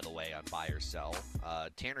you, by the way, on buy or sell.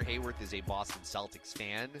 Tanner Hayworth is a Boston Celtics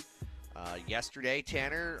fan. Yesterday,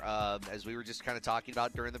 Tanner, as we were just kind of talking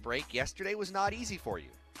about during the break, yesterday was not easy for you.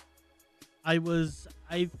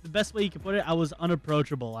 The best way you could put it, I was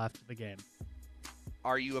unapproachable after the game.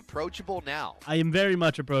 Are you approachable now? I am very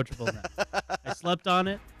much approachable now. I slept on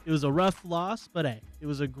it. It was a rough loss, but hey, it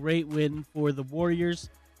was a great win for the Warriors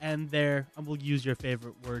and their, I will use your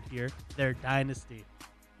favorite word here, their dynasty.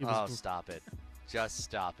 Stop it. Just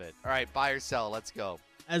stop it. All right, buy or sell. Let's go.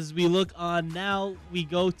 As we look on now, we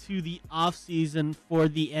go to the offseason for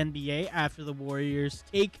the NBA after the Warriors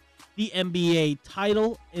take the NBA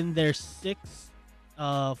title in their sixth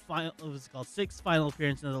final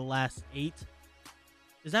appearance in the last 8.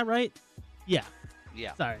 Is that right? Yeah.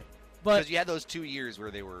 Yeah. Sorry. Because you had those 2 years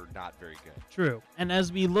where they were not very good. True. And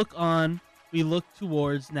as we look on, we look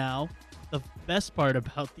towards now the best part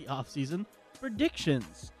about the offseason,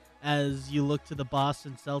 predictions. As you look to the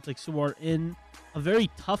Boston Celtics, who are in a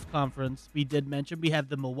very tough conference. We did mention we have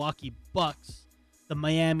the Milwaukee Bucks, the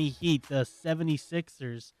Miami Heat, the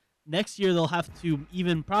 76ers. Next year, they'll have to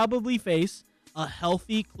even probably face a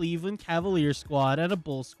healthy Cleveland Cavaliers squad and a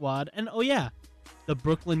Bulls squad. And, oh yeah, the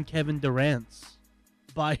Brooklyn Kevin Durant's.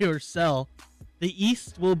 Buy or sell. The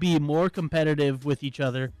East will be more competitive with each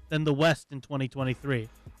other than the West in 2023.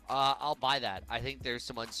 I'll buy that. I think there's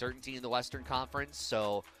some uncertainty in the Western Conference,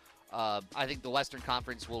 so I think the Western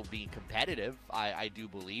Conference will be competitive. I do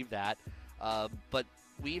believe that. But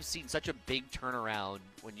we've seen such a big turnaround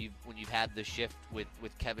when you've had the shift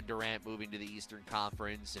with Kevin Durant moving to the Eastern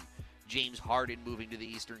Conference and James Harden moving to the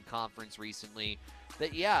Eastern Conference recently.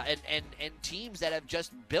 That and teams that have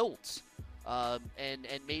just built and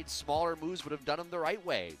made smaller moves, would have done them the right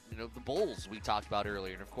way. You know, the Bulls we talked about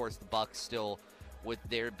earlier, and of course the Bucks still with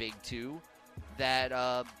their big two.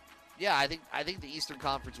 That yeah, I think the Eastern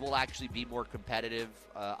Conference will actually be more competitive.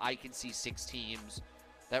 I can see 6 teams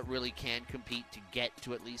that really can compete to get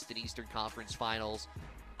to at least an Eastern Conference Finals.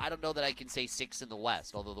 I don't know that I can say 6 in the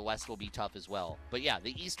West, although the West will be tough as well. But yeah,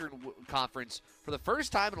 the Eastern Conference, for the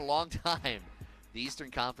first time in a long time, the Eastern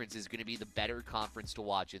Conference is going to be the better conference to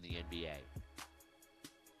watch in the NBA.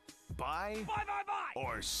 Buy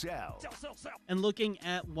or sell. And looking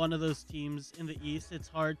at one of those teams in the East, it's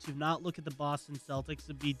hard to not look at the Boston Celtics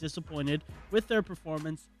and be disappointed with their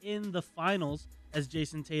performance in the finals, as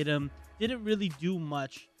Jason Tatum didn't really do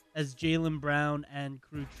much, as Jaylen Brown and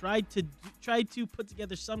crew tried to put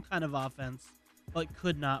together some kind of offense, but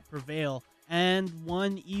could not prevail. And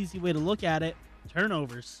one easy way to look at it,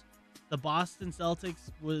 turnovers. The Boston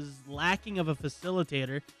Celtics was lacking of a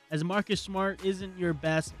facilitator, as Marcus Smart isn't your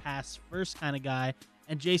best pass first kind of guy,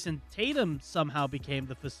 and Jason Tatum somehow became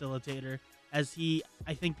the facilitator, as he,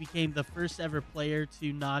 I think, became the first ever player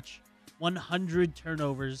to notch 100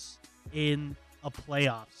 turnovers in a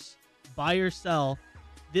playoffs. Buy or sell,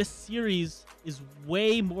 this series is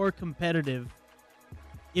way more competitive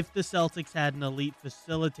if the Celtics had an elite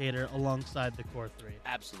facilitator alongside the core three.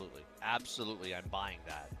 Absolutely, I'm buying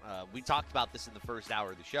that. We talked about this in the first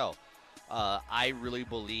hour of the show. I really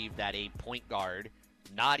believe that a point guard,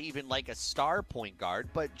 not even like a star point guard,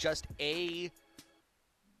 but just a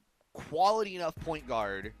quality enough point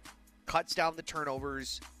guard, cuts down the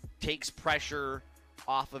turnovers, takes pressure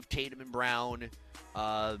off of Tatum and Brown,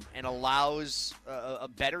 and allows a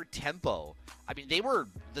better tempo. I mean,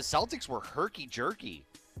 the Celtics were herky-jerky.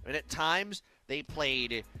 And at times, they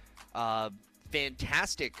played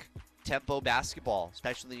fantastic tempo basketball,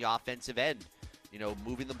 especially the offensive end. You know,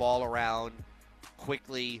 moving the ball around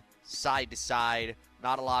quickly, side to side,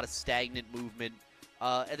 not a lot of stagnant movement.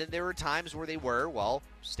 And then there were times where they were,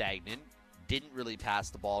 stagnant, didn't really pass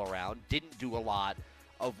the ball around, didn't do a lot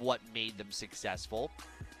of what made them successful.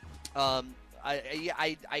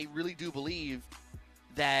 I really do believe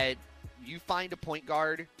that you find a point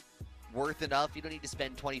guard worth enough. You don't need to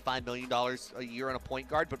spend $25 million a year on a point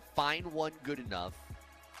guard, but find one good enough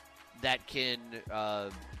that can,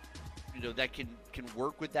 that can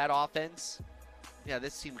work with that offense. Yeah,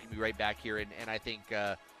 this team can be right back here, and I think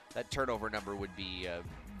that turnover number would be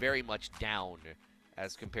very much down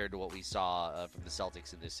as compared to what we saw from the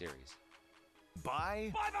Celtics in this series.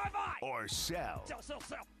 Buy or sell.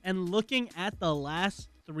 And looking at the last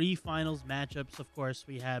 3 finals matchups, of course,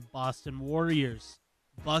 we had Boston Warriors,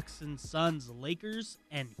 Bucks and Suns, Lakers,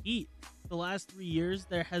 and Heat. The last 3 years,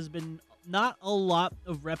 there has been not a lot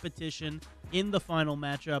of repetition in the final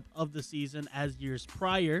matchup of the season as years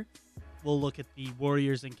prior. We'll look at the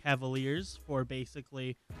Warriors and Cavaliers for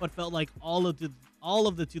basically what felt like all of the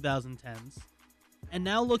 2010s. And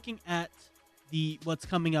now looking at what's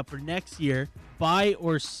coming up for next year, buy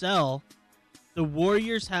or sell, the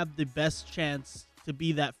Warriors have the best chance to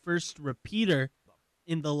be that first repeater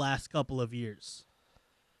in the last couple of years.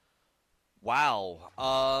 Wow.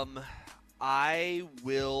 I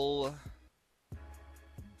will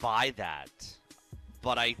buy that,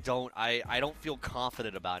 but I don't feel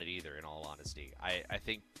confident about it either, in all honesty. I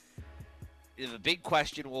think the big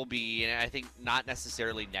question will be, and I think not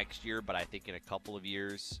necessarily next year, but I think in a couple of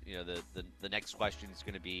years, the next question is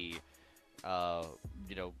going to be,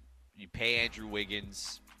 you pay Andrew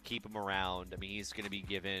Wiggins, keep him around. I mean, he's going to be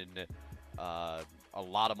given a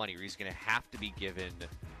lot of money, or he's going to have to be given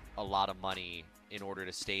a lot of money in order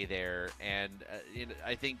to stay there. And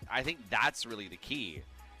I think that's really the key,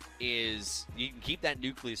 is you can keep that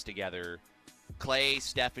nucleus together. Clay,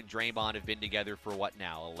 Steph, and Draymond have been together for what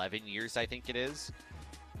now? 11 years, I think it is.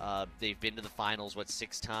 They've been to the finals,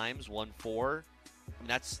 6 times? Won 4? I mean,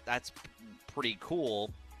 that's pretty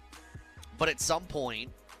cool. But at some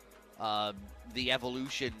point, the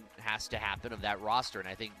evolution has to happen of that roster, and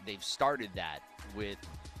I think they've started that with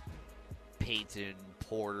Peyton,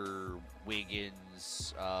 Porter,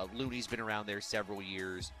 Wiggins. Looney's been around there several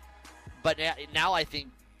years. But now I think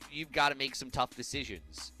you've got to make some tough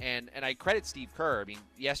decisions. And I credit Steve Kerr. I mean,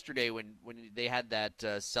 yesterday when they had that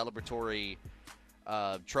celebratory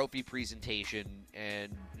trophy presentation,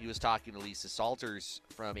 and he was talking to Lisa Salters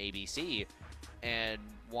from ABC and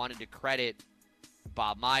wanted to credit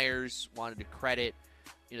Bob Myers, wanted to credit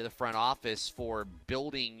the front office for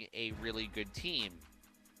building a really good team.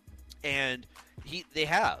 And they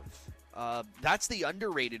have. That's the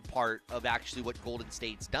underrated part of actually what Golden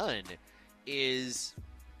State's done, is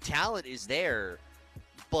talent is there,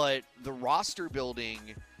 but the roster building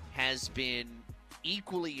has been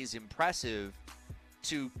equally as impressive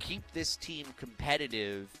to keep this team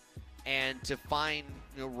competitive and to find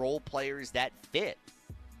role players that fit.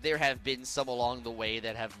 There have been some along the way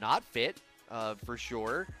that have not fit, for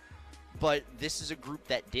sure, but this is a group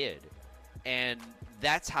that did, and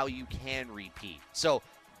that's how you can repeat. So,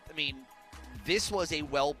 I mean, this was a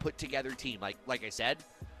well put together team, like I said,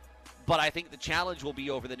 but I think the challenge will be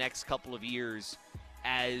over the next couple of years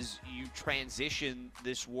as you transition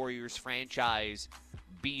this Warriors franchise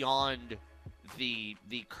beyond the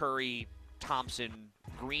Curry, Thompson,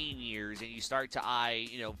 Green years, and you start to eye,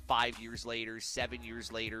 5 years later, 7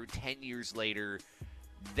 years later, 10 years later,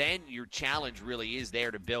 then your challenge really is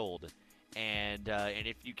there to build. And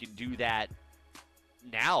if you can do that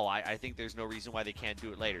now, I think there's no reason why they can't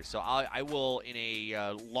do it later. So I will, in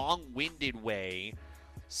a long-winded way,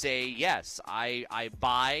 say yes, I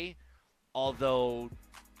buy, although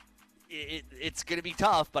it's going to be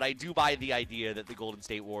tough, but I do buy the idea that the Golden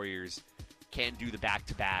State Warriors can do the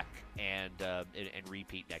back-to-back and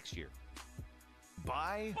repeat next year.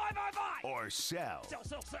 Buy or sell?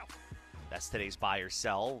 Sell. That's today's buy or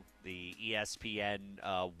sell. The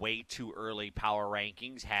ESPN way too early power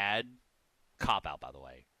rankings had cop-out, by the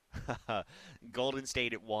way. Golden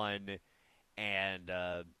State at 1 and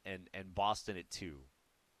Boston at 2.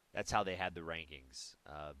 That's how they had the rankings.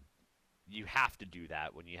 You have to do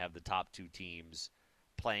that when you have the top 2 teams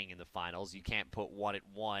playing in the finals. You can't put one at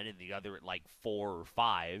 1 and the other at like 4 or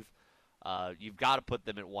 5. You've got to put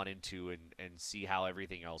them at 1 and 2 and see how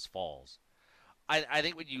everything else falls. I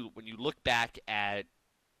think when you look back at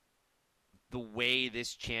the way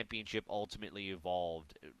this championship ultimately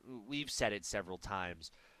evolved, we've said it several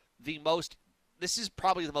times. This is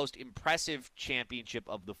probably the most impressive championship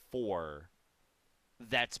of the 4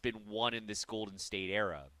 that's been won in this Golden State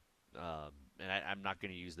era. And I'm not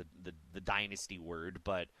going to use the dynasty word,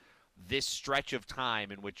 but this stretch of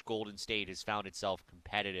time in which Golden State has found itself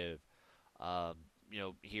competitive,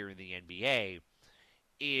 here in the NBA,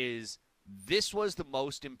 this was the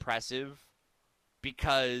most impressive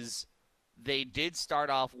because they did start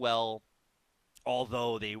off well,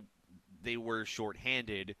 although they were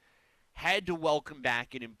shorthanded, had to welcome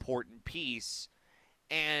back an important piece,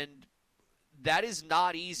 and that is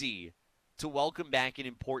not easy to welcome back an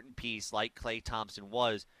important piece like Klay Thompson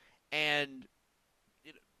was and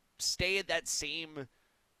stay at that same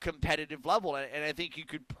competitive level. And I think you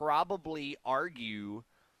could probably argue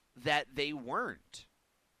that they weren't.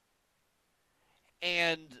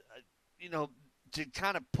 And, to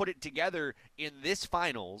kind of put it together in this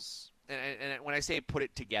finals, and when I say put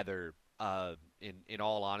it together, in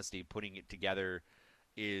all honesty, putting it together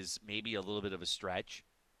is maybe a little bit of a stretch.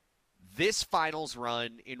 This finals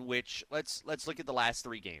run in which, let's look at the last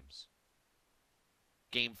 3 games.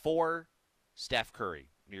 Game 4, Steph Curry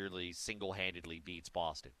nearly single-handedly beats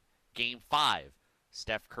Boston. Game 5,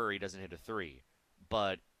 Steph Curry doesn't hit a 3,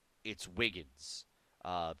 but it's Wiggins.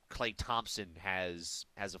 Klay Thompson has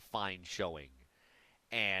a fine showing.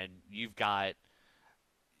 And you've got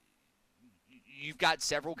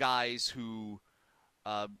several guys who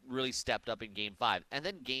really stepped up in Game 5. And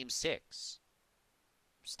then Game 6.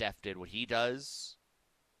 Steph did what he does.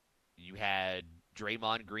 You had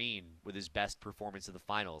Draymond Green with his best performance of the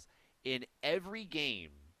finals. In every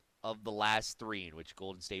game of the last 3 in which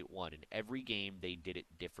Golden State won, in every game they did it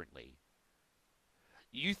differently.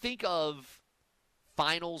 You think of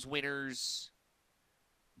finals winners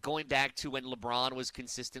going back to when LeBron was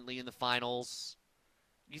consistently in the finals.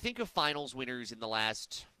 You think of finals winners in the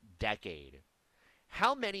last decade.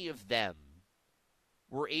 How many of them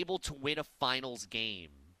were able to win a finals game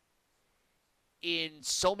in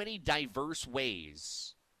so many diverse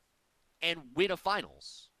ways and win a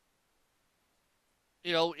finals?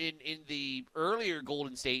 In the earlier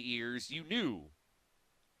Golden State years, you knew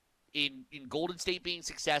in Golden State being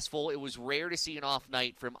successful, it was rare to see an off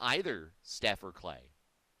night from either Steph or Klay.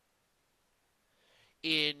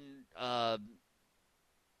 In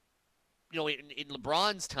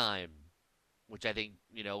LeBron's time, which I think,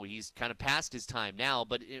 he's kind of past his time now,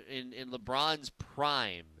 but in LeBron's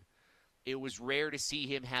prime, it was rare to see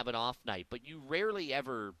him have an off night. But you rarely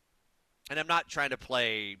ever, and I'm not trying to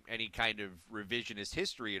play any kind of revisionist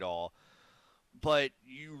history at all, but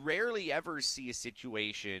you rarely ever see a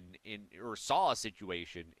situation saw a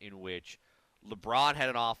situation in which LeBron had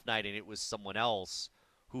an off night and it was someone else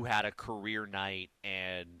who had a career night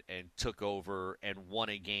and took over and won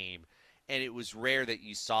a game. And it was rare that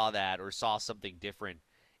you saw that or saw something different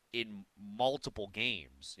in multiple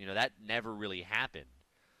games. That never really happened.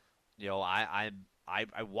 I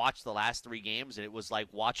watched the last 3 games, and it was like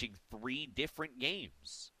watching 3 different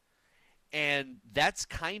games. And that's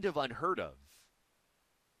kind of unheard of.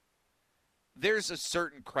 there's a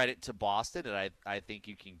certain credit to Boston, and I think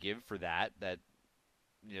you can give for that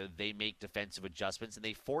they make defensive adjustments and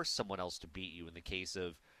they force someone else to beat you in the case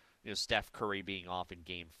of Steph Curry being off in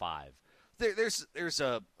Game 5. There's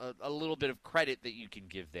a little bit of credit that you can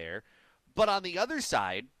give there. But on the other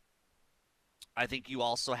side, I think you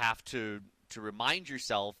also have to remind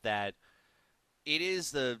yourself that it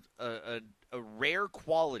is a rare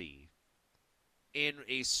quality in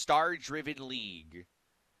a star-driven league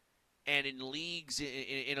and in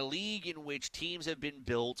a league in which teams have been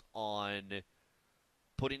built on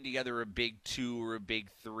putting together a big 2 or a big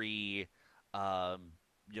 3,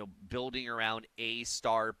 building around a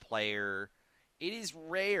star player. It is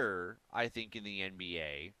rare, I think, in the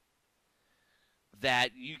NBA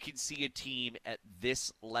that you can see a team at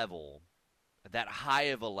this level, that high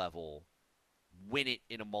of a level, win it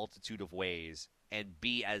in a multitude of ways and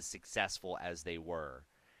be as successful as they were.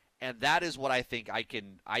 And that is what I think I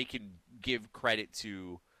can give credit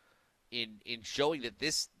to in showing that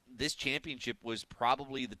this championship was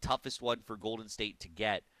probably the toughest one for Golden State to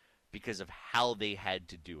get because of how they had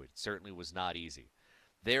to do it. It certainly was not easy.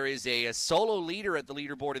 There is a solo leader at the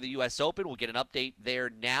leaderboard of the U.S. Open. We'll get an update there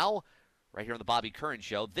now, right here on the Bobby Curran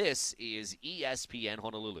Show. This is ESPN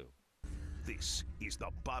Honolulu. This is the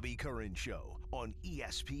Bobby Curran Show on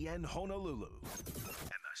ESPN Honolulu and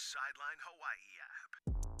the Sideline Hawaii app.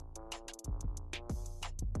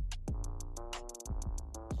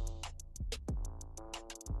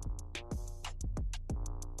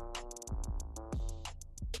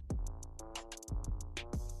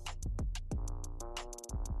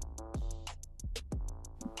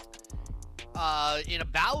 In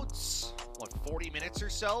about, 40 minutes or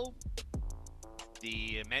so,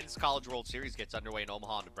 the Men's College World Series gets underway in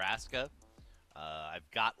Omaha, Nebraska. I've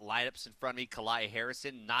got lineups in front of me. Kalai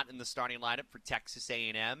Harrison, not in the starting lineup for Texas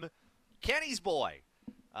A&M. Kenny's boy,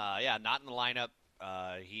 not in the lineup.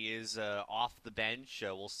 He is off the bench.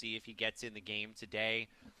 We'll see if he gets in the game today.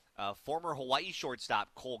 Former Hawaii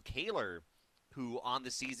shortstop Cole Kaler, who on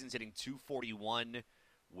the season's hitting .241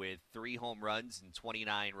 with 3 home runs and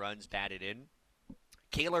 29 runs batted in.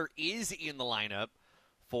 Kaler is in the lineup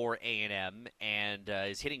for A&M and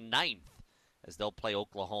is hitting 9th as they'll play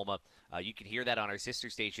Oklahoma. You can hear that on our sister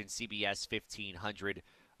station, CBS 1500.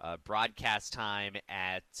 Broadcast time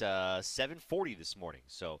at 7:40 this morning,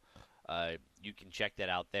 so you can check that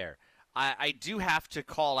out there. I do have to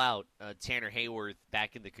call out Tanner Hayworth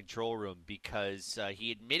back in the control room because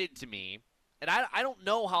he admitted to me, and I don't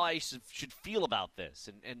know how I should feel about this,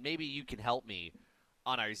 and maybe you can help me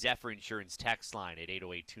on our Zephyr Insurance text line at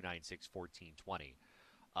 808-296-1420.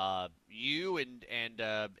 You and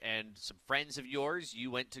some friends of yours, you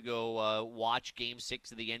went to go watch Game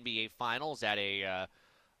 6 of the NBA Finals at a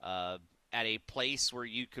place where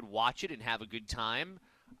you could watch it and have a good time.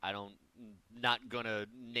 Not gonna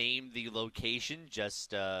name the location just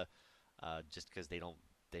because they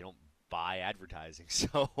don't buy advertising,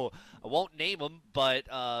 so I won't name them. But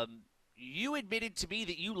you admitted to me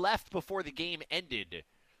that you left before the game ended.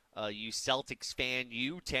 You Celtics fan,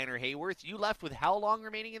 Tanner Hayworth. You left with how long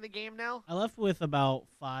remaining in the game now? I left with about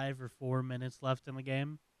 5 or 4 minutes left in the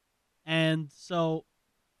game. And so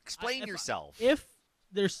explain yourself. If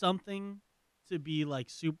there's something to be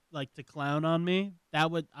to clown on me,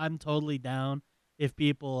 I'm totally down if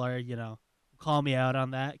people are, call me out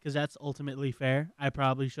on that, because that's ultimately fair. I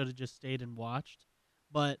probably should have just stayed and watched.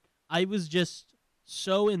 But I was just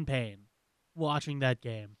so in pain watching that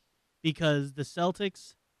game because the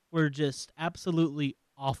Celtics were just absolutely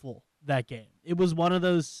awful that game. It was one of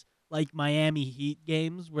those Miami Heat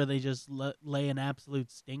games where they just lay an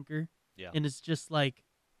absolute stinker. Yeah. And it's just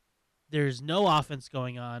there's no offense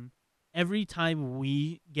going on. Every time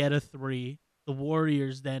we get a 3, the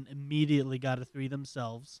Warriors then immediately got a 3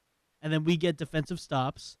 themselves. And then we get defensive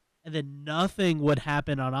stops. And then nothing would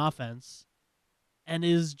happen on offense. And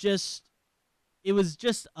it was just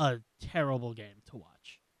a terrible game to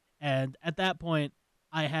watch. And at that point,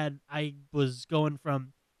 I was going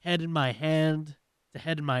from head in my hand to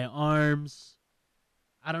head in my arms.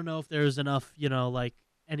 I don't know if there was enough,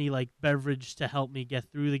 any beverage to help me get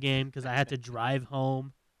through the game because I had to drive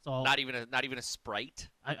home. So not even a Sprite.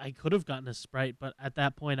 I could have gotten a Sprite, but at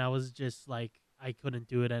that point I was just I couldn't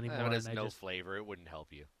do it anymore. It has no flavor. It wouldn't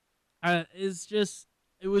help you.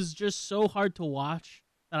 It was just so hard to watch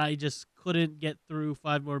that I just couldn't get through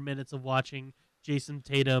 5 more minutes of watching Jason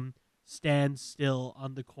Tatum stand still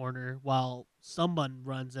on the corner while someone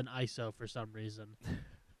runs an ISO for some reason.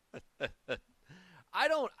 I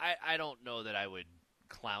don't know that I would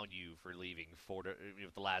clown you for leaving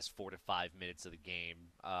the last 4 to 5 minutes of the game.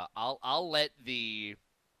 I'll let the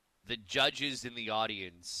judges in the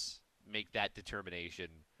audience make that determination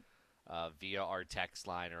via our text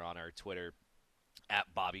line or on our Twitter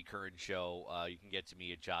at Bobby Curran Show. You can get to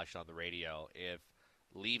me at Josh on the radio. If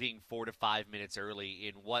leaving 4 to 5 minutes early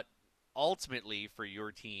in what ultimately for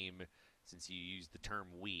your team, since you used the term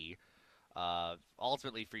we,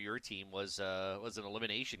 ultimately for your team was an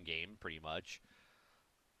elimination game, pretty much.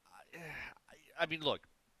 I mean, look,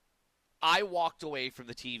 I walked away from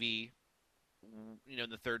the TV, in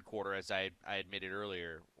the third quarter, as I admitted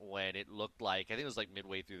earlier, when it looked like, I think it was like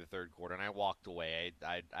midway through the third quarter, and I walked away.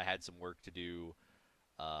 I had some work to do,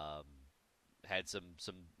 had some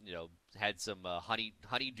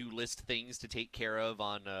honey-do list things to take care of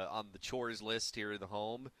on the chores list here at the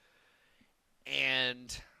home,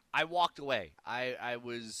 and I walked away. I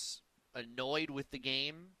was annoyed with the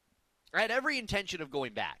game. I had every intention of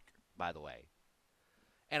going back, by the way,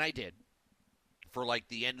 and I did for like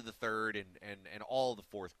the end of the third and all of the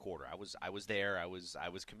fourth quarter. I was there. I was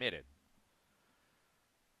committed.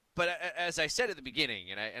 But as I said at the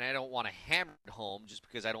beginning, and I don't want to hammer it home just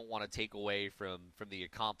because I don't want to take away from the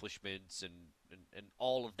accomplishments and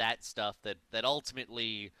all of that stuff that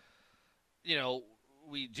ultimately,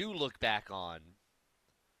 we do look back on.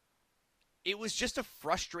 It was just a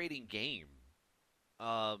frustrating game.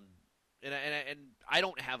 And I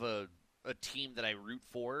don't have a team that I root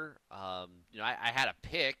for. I had a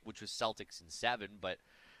pick, which was Celtics in 7, but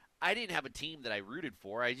I didn't have a team that I rooted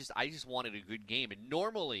for. I just wanted a good game. And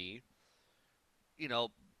normally,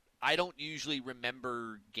 I don't usually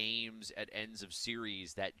remember games at ends of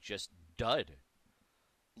series that just dud.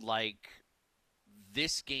 Like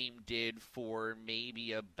this game did for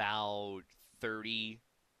maybe about 30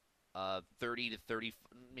 to 30,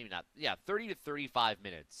 maybe not, 30 to 35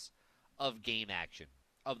 minutes of game action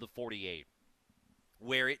of the 48,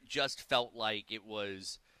 where it just felt like it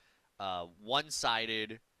was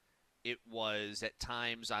one-sided. It was at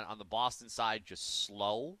times on the Boston side just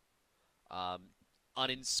slow,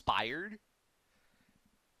 uninspired,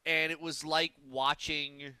 and it was like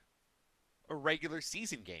watching a regular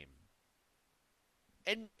season game.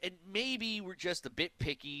 And maybe we're just a bit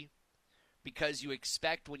picky because you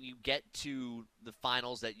expect when you get to the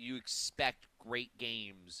finals that you expect great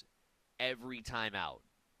games every time out.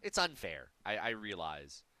 It's unfair, I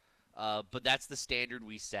realize. But that's the standard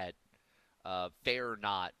we set, fair or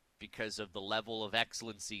not, because of the level of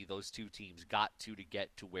excellency those two teams got to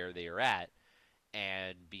get to where they are at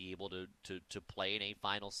and be able to play in a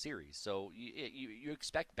final series. So you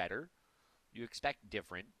expect better. You expect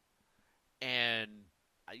different. And,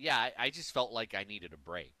 I just felt like I needed a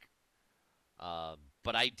break.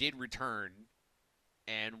 But I did return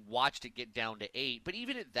and watched it get down to 8. But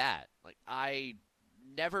even at that, like, I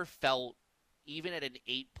never felt, even at an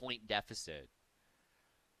 8-point deficit,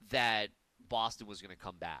 that Boston was going to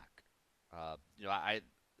come back.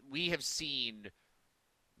 We have seen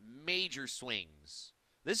major swings.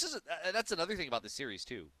 That's another thing about the series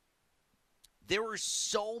too. There were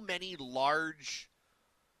so many large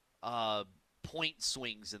point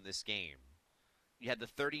swings in this game. You had the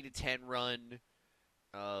 30-10 run,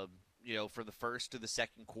 from the first to the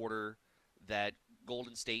second quarter that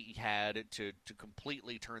Golden State had to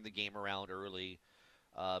completely turn the game around early.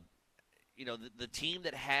 The team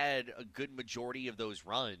that had a good majority of those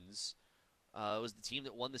runs was the team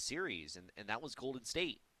that won the series, and that was Golden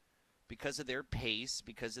State. Because of their pace,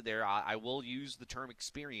 because of their, I will use the term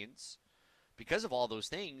experience, because of all those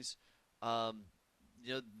things,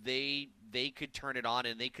 they could turn it on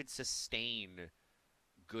and they could sustain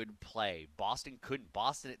good play. Boston couldn't.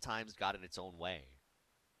 Boston at times got in its own way.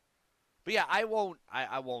 But yeah, I won't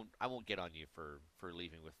get on you for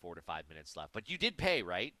leaving with 4 to 5 minutes left. But you did pay,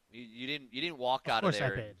 right? You didn't walk out of there.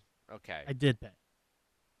 Of course I paid. Okay. I did pay.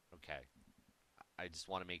 Okay. I just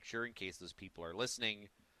want to make sure in case those people are listening,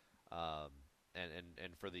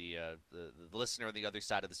 and for the listener on the other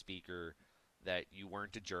side of the speaker, that you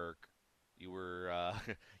weren't a jerk. You were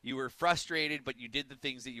you were frustrated, but you did the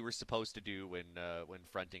things that you were supposed to do when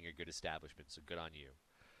fronting a good establishment. So good on you.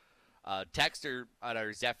 Texter on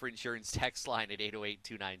our Zephyr Insurance text line at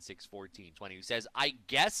 808-296-1420 who says, I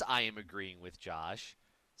guess I am agreeing with Josh.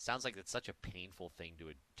 Sounds like that's such a painful thing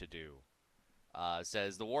to do.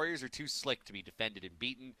 Says, the Warriors are too slick to be defended and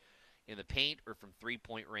beaten. In the paint or from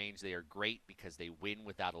three-point range, they are great because they win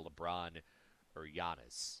without a LeBron or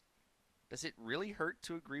Giannis. Does it really hurt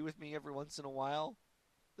to agree with me every once in a while?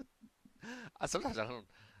 Sometimes I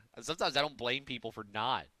don't blame people for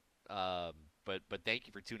not. But thank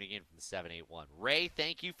you for tuning in from the 781. Ray,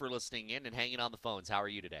 thank you for listening in and hanging on the phones. How are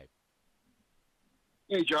you today?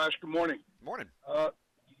 Hey, Josh. Good morning. Morning.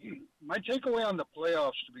 My takeaway on the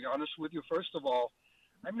playoffs, to be honest with you, first of all,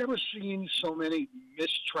 I've never seen so many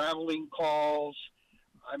missed traveling calls.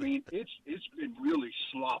 I mean, it's been really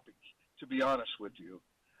sloppy, to be honest with you.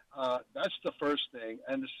 That's the first thing,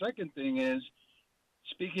 and the second thing is,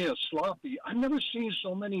 speaking of sloppy, I've never seen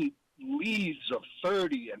so many leads of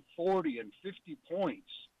 30 and 40 and 50 points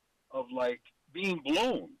of like being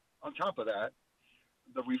blown. On top of that,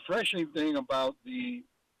 the refreshing thing about the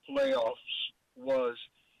playoffs was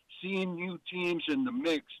seeing new teams in the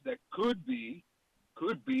mix that could be.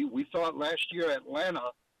 We thought last year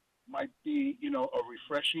Atlanta might be, a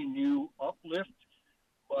refreshing new uplift,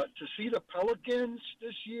 but to see the Pelicans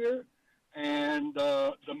this year and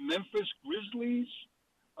the Memphis Grizzlies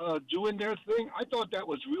doing their thing, I thought that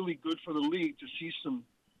was really good for the league to see some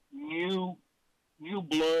new new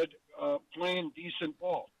blood playing decent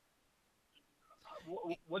ball.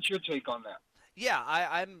 What's your take on that? Yeah,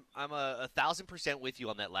 I'm a 1,000% with you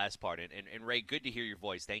on that last part. And Ray, good to hear your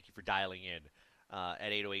voice. Thank you for dialing in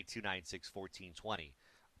at 808-296-1420.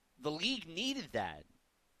 The league needed that.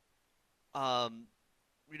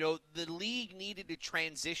 The league needed to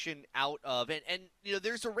transition out of, and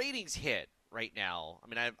there's a ratings hit right now. I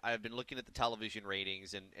mean, I've been looking at the television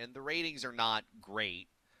ratings, and the ratings are not great,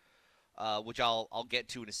 which I'll get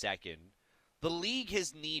to in a second. The league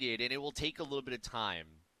has needed, and it will take a little bit of time,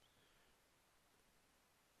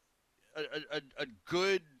 a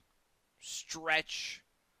good stretch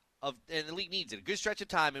of, and the league needs it, a good stretch of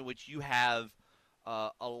time in which you have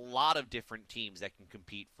a lot of different teams that can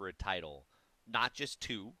compete for a title, not just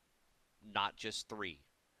two, not just three,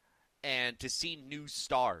 and to see new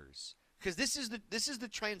stars, because this is the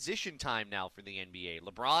transition time now for the NBA.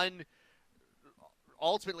 LeBron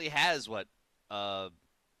ultimately has a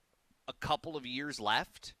couple of years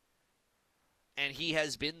left, and he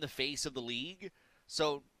has been the face of the league.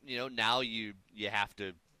 So now you have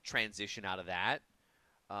to transition out of that.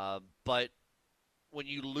 But when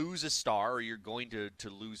you lose a star, or you're going to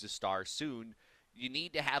lose a star soon, you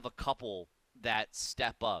need to have a couple that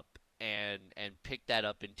step up and pick that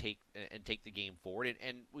up and take the game forward.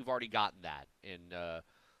 And we've already gotten that in the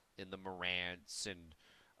Morants and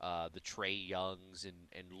the Trae Youngs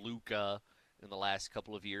and Luka in the last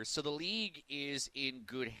couple of years. So the league is in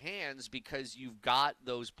good hands because you've got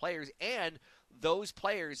those players, and those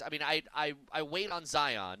players. I mean, I wait on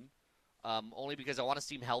Zion only because I want to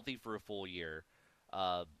see him healthy for a full year,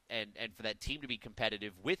 and for that team to be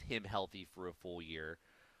competitive with him healthy for a full year.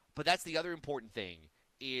 But that's the other important thing,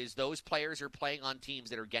 is those players are playing on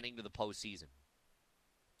teams that are getting to the postseason,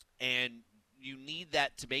 and you need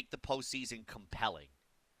that to make the postseason compelling.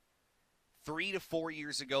 3 to 4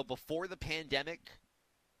 years ago, before the pandemic,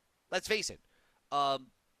 let's face it, the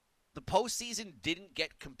postseason didn't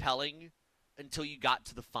get compelling until you got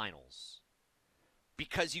to the finals,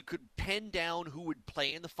 because you could pin down who would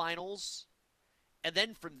play in the finals, and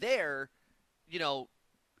then from there,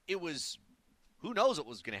 it was, who knows what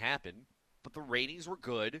was going to happen, but the ratings were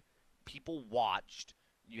good. People watched.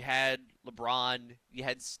 You had LeBron, you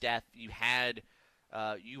had Steph, you had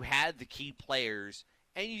the key players,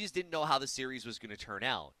 and you just didn't know how the series was going to turn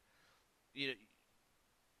out. You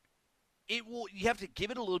have to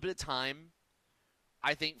give it a little bit of time,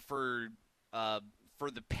 I think, for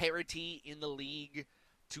the parity in the league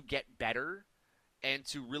to get better and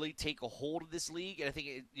to really take a hold of this league. And I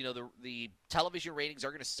think the television ratings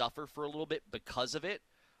are going to suffer for a little bit because of it.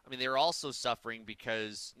 I mean, they're also suffering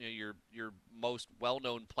because your most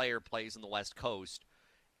well-known player plays in the West Coast,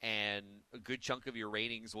 and a good chunk of your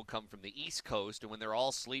ratings will come from the East Coast. And when they're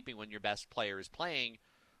all sleeping when your best player is playing,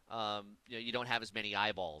 you don't have as many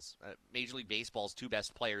eyeballs. Major League Baseball's two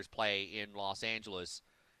best players play in Los Angeles,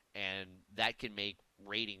 and that can make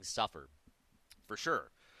ratings suffer for sure.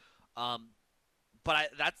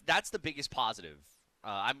 But that's the biggest positive.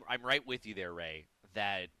 I'm right with you there, Ray,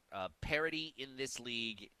 that parity in this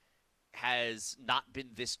league has not been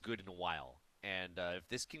this good in a while. And if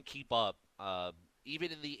this can keep up,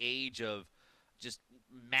 even in the age of just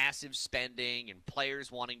massive spending and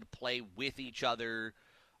players wanting to play with each other,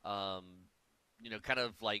 kind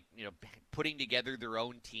of like, putting together their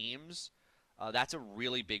own teams, that's a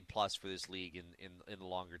really big plus for this league in the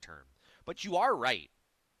longer term. But you are right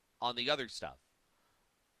on the other stuff.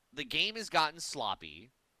 The game has gotten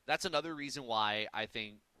sloppy. That's another reason why I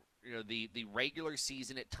think the regular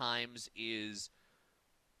season at times is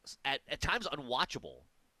at times unwatchable,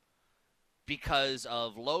 because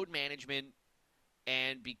of load management,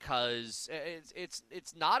 and because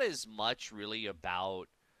it's not as much really about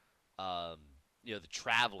the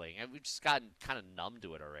traveling. And we've just gotten kind of numb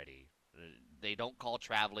to it already. They don't call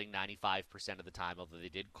traveling 95% of the time, although they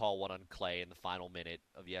did call one on Clay in the final minute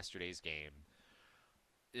of yesterday's game.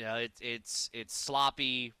 You know, it's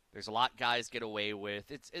sloppy. There's a lot guys get away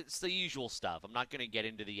with. It's the usual stuff. I'm not going to get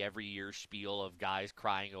into the every year spiel of guys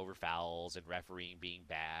crying over fouls and refereeing being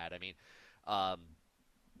bad. I mean, um,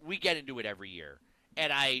 we get into it every year,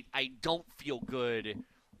 and I don't feel good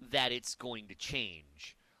that it's going to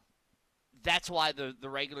change. That's why the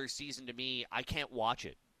regular season to me, I can't watch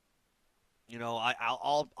it. You know,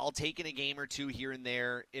 I'll take in a game or two here and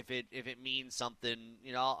there if it means something.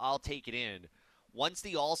 You know, I'll take it in. Once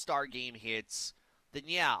the All-Star game hits, then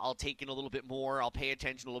yeah, I'll take in a little bit more. I'll pay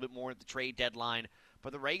attention a little bit more at the trade deadline.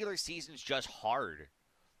 But the regular season's just hard.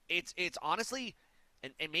 It's honestly,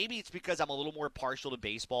 and maybe it's because I'm a little more partial to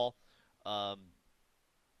baseball. Um,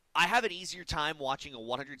 I have an easier time watching a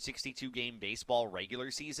 162 game baseball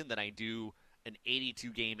regular season than I do an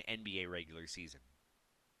 82 game NBA regular season.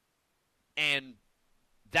 And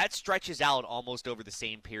that stretches out almost over the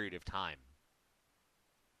same period of time.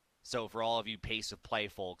 So for all of you pace of play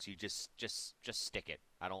folks, you just stick it.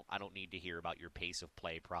 I don't need to hear about your pace of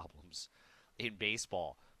play problems in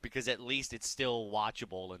baseball because at least it's still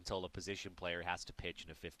watchable until a position player has to pitch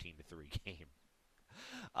in a 15-3 game.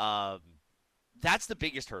 That's the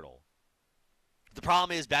biggest hurdle. The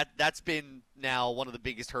problem is that's been now one of the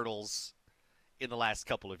biggest hurdles in the last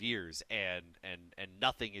couple of years, and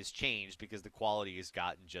nothing has changed because the quality has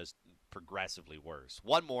gotten just progressively worse.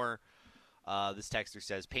 One more. This texter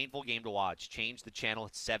says, painful game to watch. Change the channel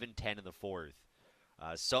at 7:10 in the fourth.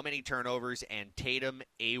 So many turnovers and Tatum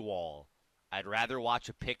AWOL. I'd rather watch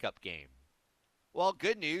a pickup game. Well,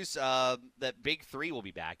 good news. That Big Three will be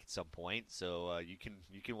back at some point, so you can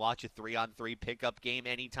watch a 3-on-3 pickup game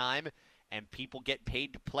anytime, and people get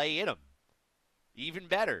paid to play in them. Even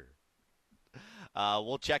better.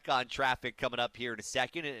 We'll check on traffic coming up here in a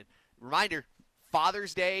second. And reminder,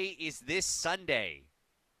 Father's Day is this Sunday.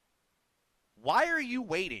 Why are you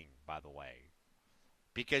waiting, by the way?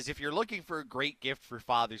 Because if you're looking for a great gift for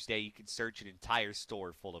Father's Day, you can search an entire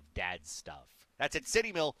store full of dad's stuff. That's at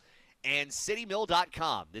City Mill and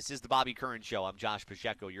citymill.com. This is the Bobby Curran Show. I'm Josh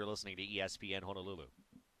Pacheco. You're listening to ESPN Honolulu.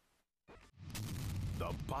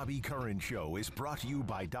 The Bobby Curran Show is brought to you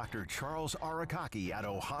by Dr. Charles Arakaki at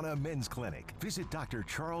Ohana Men's Clinic. Visit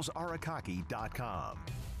drcharlesarakaki.com.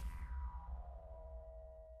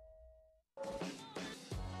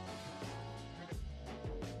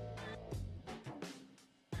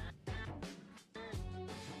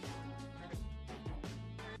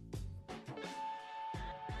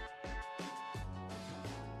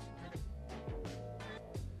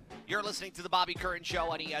 You're listening to the Bobby Curran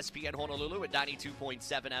Show on ESPN Honolulu at 92.7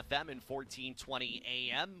 FM and 1420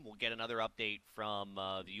 AM. We'll get another update from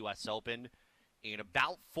the U.S. Open in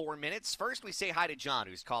about 4 minutes. First, we say hi to John,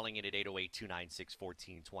 who's calling in at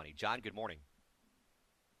 808-296-1420. John, good morning.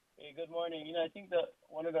 Hey, good morning. You know, I think that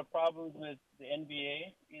one of the problems with the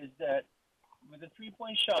NBA is that with the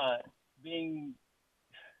three-point shot being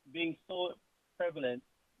so prevalent,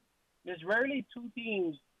 there's rarely two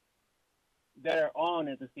teams that are on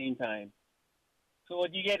at the same time. So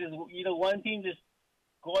what you get is either one team just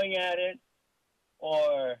going at it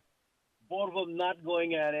or both of them not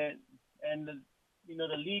going at it. And,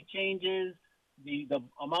 the lead changes, the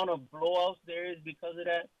amount of blowouts there is because of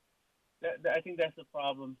that. I think that's the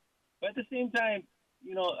problem. But at the same time,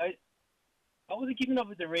 I wasn't keeping up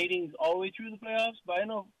with the ratings all the way through the playoffs, but I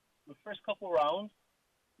know the first couple rounds,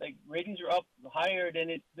 like, ratings are up higher than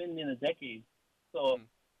it's been in a decade. So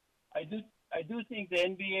I do think the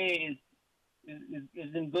NBA is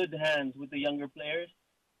in good hands with the younger players.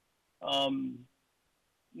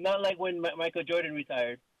 Not like when Michael Jordan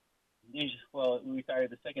retired. He retired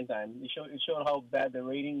the second time. It showed how bad the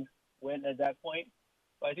ratings went at that point.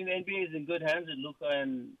 But I think the NBA is in good hands with Luka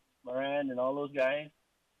and Moran and all those guys.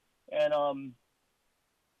 And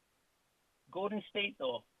Golden State,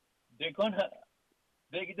 though, they're gonna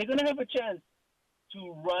have a chance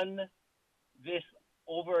to run this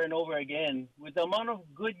over and over again with the amount of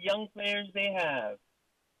good young players they have.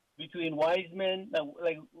 Between Wiseman,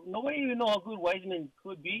 like nobody even know how good Wiseman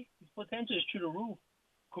could be. His potential is through the roof.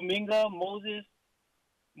 Kuminga, Moses,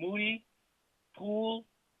 Moody, Poole,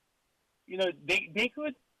 they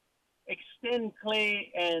could extend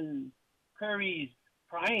Clay and Curry's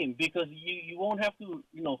prime because you won't have to,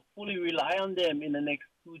 fully rely on them in the next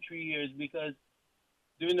 2-3 years because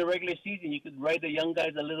during the regular season you could ride the young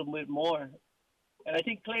guys a little bit more. And I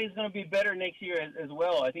think Clay is going to be better next year as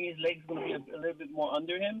well. I think his leg's going to be a little bit more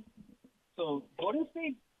under him. So Golden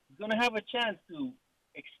State is going to have a chance to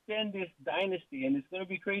extend this dynasty, and it's going to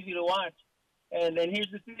be crazy to watch. And then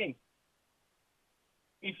here's the thing.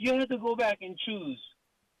 If you had to go back and choose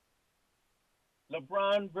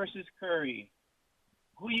LeBron versus Curry,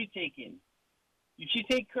 who are you taking? If you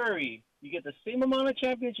take Curry, you get the same amount of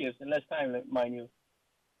championships in less time, mind you.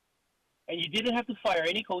 And you didn't have to fire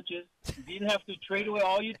any coaches. You didn't have to trade away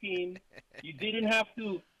all your team. You didn't have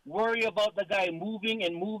to worry about the guy moving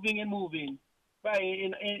and moving and moving. Right?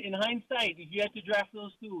 In hindsight, if you had to draft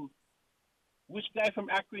those two, which guy from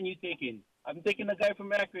Akron you taking? I'm taking the guy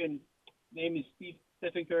from Akron. Name is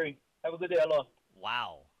Stephen Curry. Have a good day, aloha.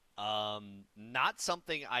 Wow. Not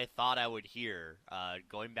something I thought I would hear.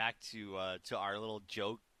 Going back to our little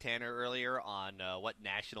joke, Tanner, earlier on what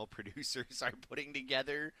national producers are putting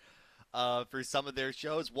together for some of their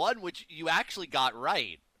shows. One which you actually got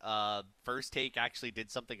right. First Take actually did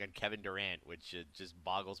something on Kevin Durant, which just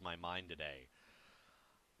boggles my mind today.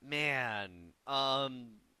 Man,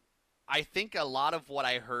 I think a lot of what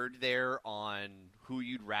I heard there on who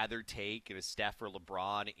you'd rather take, Steph or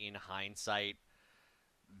LeBron, in hindsight,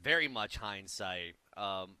 very much hindsight,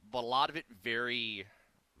 but a lot of it very,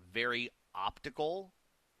 very optical.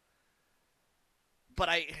 But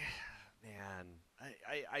I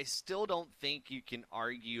still don't think you can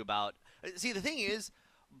argue about. See, the thing is,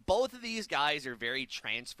 both of these guys are very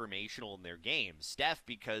transformational in their games. Steph,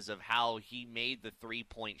 because of how he made the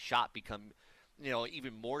three-point shot become,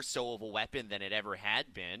 even more so of a weapon than it ever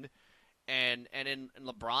had been. And in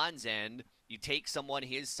LeBron's end, you take someone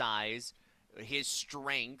his size, his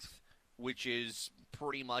strength, which is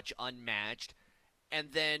pretty much unmatched,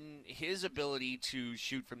 and then his ability to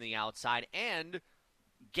shoot from the outside and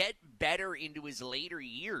get better into his later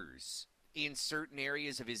years in certain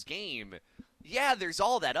areas of his game. Yeah, there's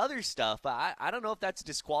all that other stuff, but I don't know if that's a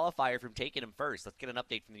disqualifier from taking him first. Let's get an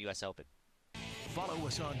update from the U.S. Open. Follow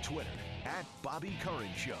us on Twitter at Bobby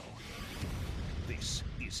Curran Show. This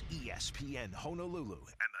is ESPN Honolulu and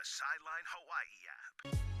the Sideline Hawaii app.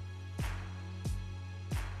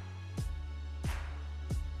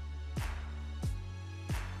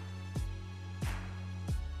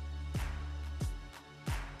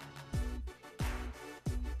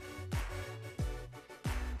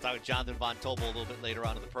 Talk with Jonathan Von Tobel a little bit later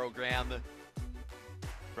on in the program.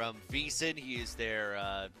 From VSin, he is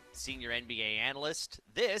their senior NBA analyst.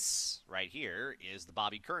 This, right here, is the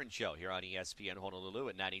Bobby Curran Show here on ESPN Honolulu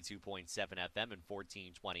at 92.7 FM and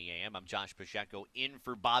 1420 AM. I'm Josh Pacheco in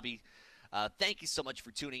for Bobby. Thank you so much for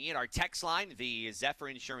tuning in. Our text line, the Zephyr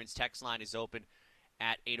Insurance text line, is open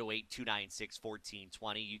at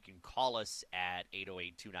 808-296-1420. You can call us at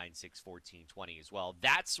 808-296-1420 as well.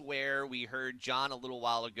 That's where we heard John a little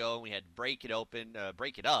while ago. We had to break it up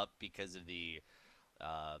because of the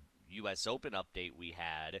U.S. Open update we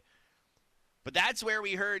had. But that's where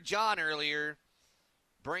we heard John earlier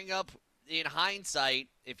bring up, in hindsight,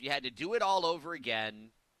 if you had to do it all over again,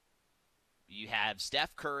 you have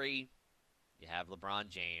Steph Curry, you have LeBron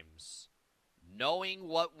James. Knowing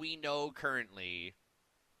what we know currently,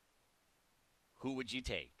 who would you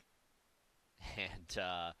take? And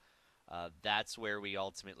that's where we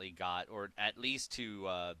ultimately got, or at least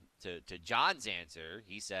to John's answer,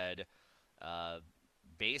 he said,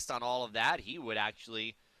 based on all of that, he would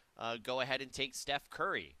actually go ahead and take Steph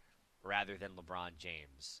Curry rather than LeBron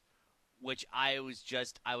James, which I was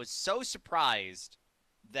so surprised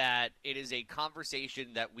that it is a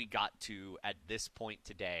conversation that we got to at this point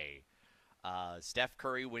today. Steph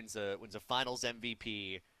Curry wins a Finals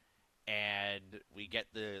MVP, and we get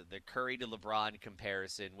the Curry to LeBron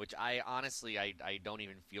comparison, which I honestly don't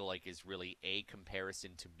even feel like is really a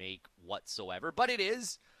comparison to make whatsoever, but it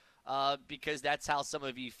is, because that's how some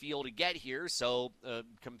of you feel to get here. So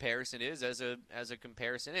comparison is as a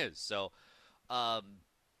comparison is. So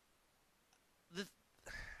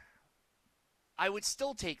I would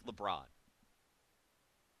still take LeBron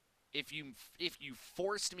if you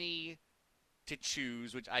forced me to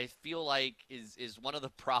choose, which I feel like is one of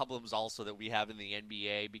the problems also that we have in the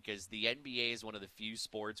NBA, because the NBA is one of the few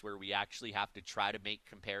sports where we actually have to try to make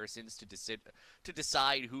comparisons to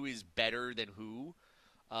decide who is better than who.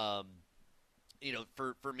 For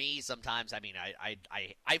me, sometimes,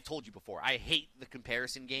 I've told you before, I hate the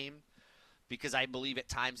comparison game because I believe at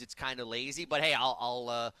times it's kind of lazy. But hey,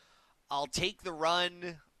 I'll take the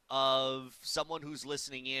run of someone who's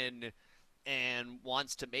listening in and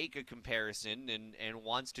wants to make a comparison and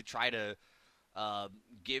wants to try to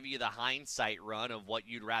give you the hindsight run of what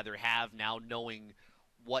you'd rather have now knowing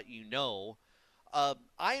what you know.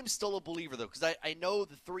 I am still a believer, though, because I know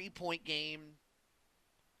the three-point game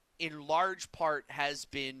in large part has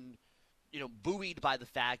been, buoyed by the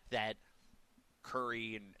fact that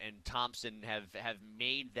Curry and Thompson have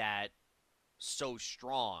made that so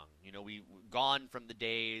strong. We've gone from the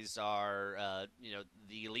days the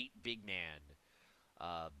elite big man.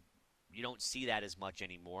 You don't see that as much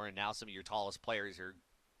anymore, and now some of your tallest players are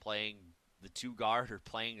playing the two guard or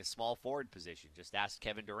playing a small forward position. Just ask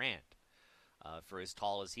Kevin Durant for as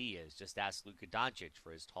tall as he is. Just ask Luka Doncic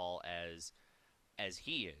for as tall as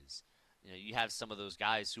he is. You have some of those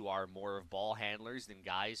guys who are more of ball handlers than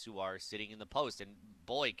guys who are sitting in the post. And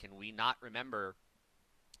boy, can we not remember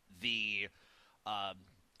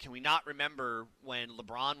when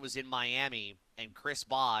LeBron was in Miami and Chris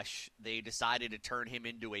Bosh, they decided to turn him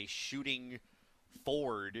into a shooting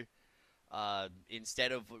forward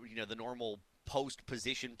instead of the normal post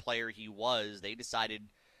position player he was. They decided,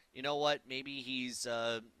 you know what, maybe he's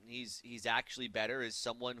actually better as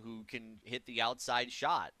someone who can hit the outside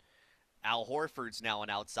shot. Al Horford's now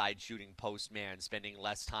an outside shooting post man, spending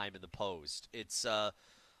less time in the post. It's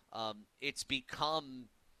become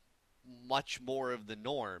much more of the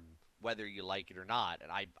norm, whether you like it or not,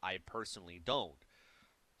 and I personally don't.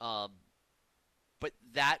 But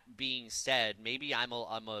that being said, maybe I'm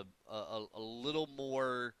a little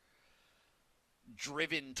more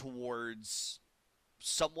driven towards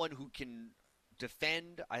someone who can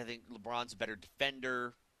defend. I think LeBron's a better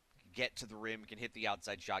defender. Get to the rim, can hit the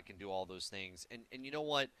outside shot, can do all those things. And you know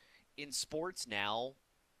what? In sports now,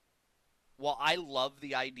 while I love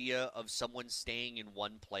the idea of someone staying in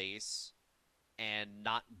one place and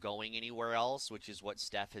not going anywhere else, which is what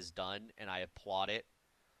Steph has done, and I applaud it,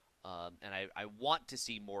 and I want to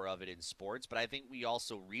see more of it in sports, but I think we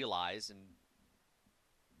also realize, and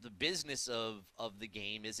the business of the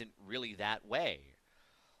game isn't really that way.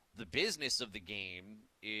 The business of the game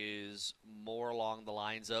is more along the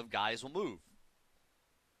lines of guys will move.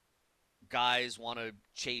 Guys want to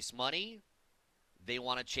chase money. They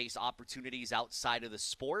want to chase opportunities outside of the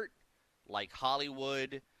sport, like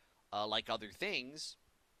Hollywood, like other things.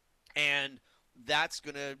 And that's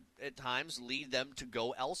going to, at times, lead them to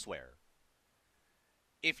go elsewhere.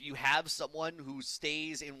 If you have someone who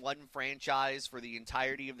stays in one franchise for the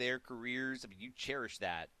entirety of their careers, I mean, you cherish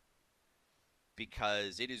that.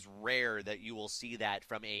 Because it is rare that you will see that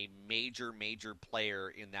from a major player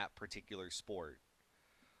in that particular sport.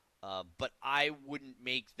 But I wouldn't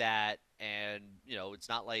make that, and, it's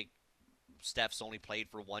not like Steph's only played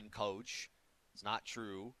for one coach. It's not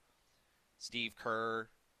true. Steve Kerr,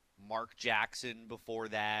 Mark Jackson before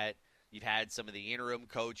that. You've had some of the interim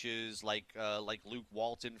coaches like Luke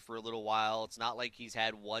Walton for a little while. It's not like he's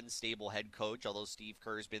had one stable head coach, although Steve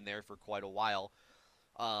Kerr's been there for quite a while.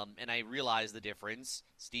 And I realize the difference.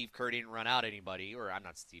 Steve Kerr didn't run out anybody, or I'm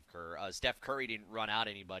not Steve Kerr. Steph Curry didn't run out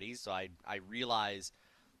anybody, so I realize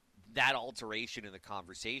that alteration in the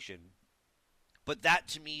conversation. But that,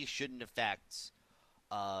 to me, shouldn't affect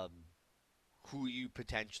who you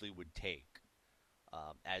potentially would take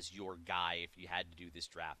as your guy if you had to do this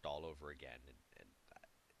draft all over again. And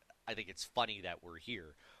I think it's funny that we're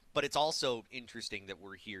here. But it's also interesting that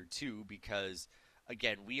we're here, too, because,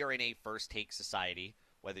 again, we are in a first-take society,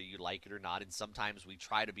 whether you like it or not, and sometimes we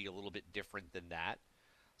try to be a little bit different than that.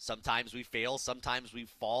 Sometimes we fail. Sometimes we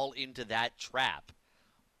fall into that trap,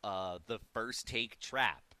 the first-take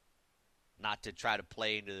trap. Not to try to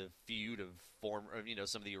play into the feud of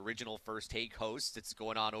some of the original first-take hosts that's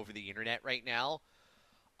going on over the internet right now.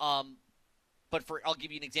 But I'll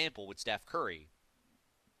give you an example with Steph Curry.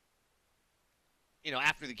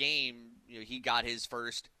 After the game, he got his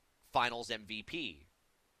first Finals MVP.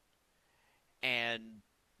 And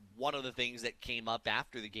one of the things that came up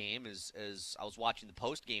after the game as I was watching the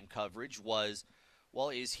post-game coverage was, well,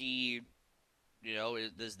 is he,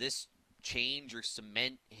 does this change or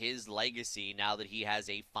cement his legacy now that he has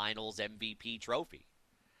a Finals MVP trophy?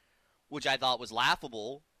 Which I thought was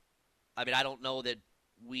laughable. I mean, I don't know that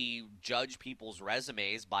we judge people's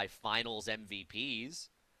resumes by Finals MVPs.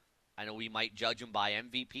 I know we might judge them by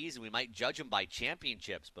MVPs and we might judge them by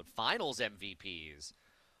championships, but Finals MVPs,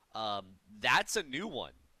 that's a new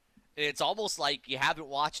one. It's almost like you haven't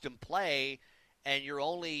watched him play and you're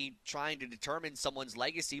only trying to determine someone's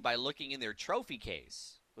legacy by looking in their trophy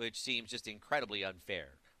case, which seems just incredibly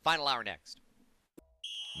unfair. Final hour next.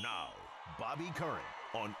 Now, Bobby Curran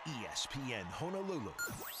on ESPN Honolulu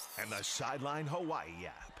and the Sideline Hawaii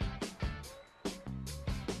app.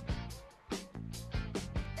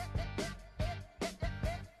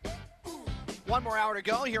 One more hour to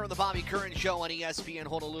go here on the Bobby Curran Show on ESPN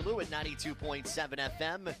Honolulu at 92.7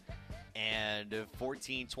 FM and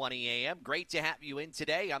 1420 AM. Great to have you in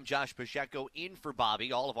today. I'm Josh Pacheco in for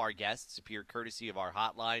Bobby. All of our guests appear courtesy of our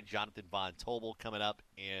hotline. Jonathan Von Tobel coming up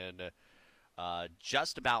in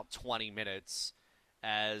just about 20 minutes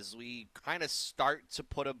as we kind of start to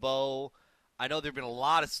put a bow. I know there have been a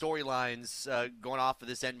lot of storylines going off of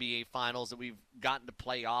this NBA Finals that we've gotten to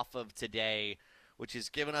play off of today, which has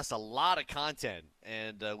given us a lot of content.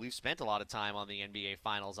 And we've spent a lot of time on the NBA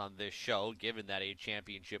Finals on this show, given that a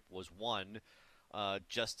championship was won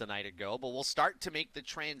just a night ago. But we'll start to make the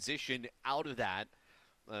transition out of that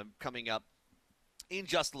coming up in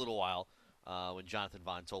just a little while when Jonathan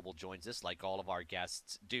Von Tobel joins us, like all of our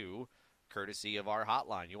guests do, courtesy of our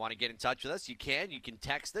hotline. You want to get in touch with us? You can. You can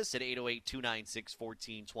text us at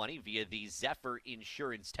 808-296-1420 via the Zephyr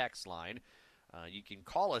Insurance text line. You can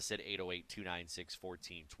call us at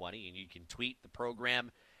 808-296-1420, and you can tweet the program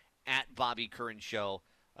at Bobby Curran Show.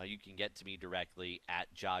 You can get to me directly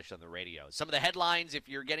at Josh on the Radio. Some of the headlines, if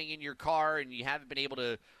you're getting in your car and you haven't been able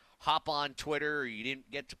to hop on Twitter or you didn't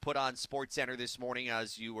get to put on SportsCenter this morning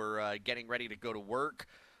as you were getting ready to go to work,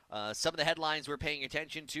 some of the headlines we're paying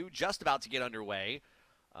attention to, just about to get underway.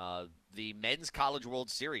 The Men's College World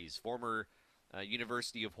Series, former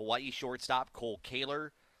University of Hawaii shortstop Cole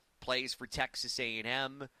Kaler plays for Texas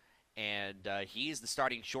A&M, and he is the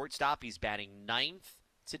starting shortstop. He's batting ninth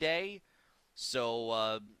today.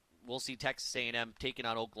 So we'll see Texas A&M taking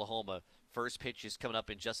on Oklahoma. First pitch is coming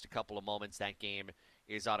up in just a couple of moments. That game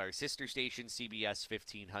is on our sister station, CBS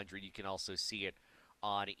 1500. You can also see it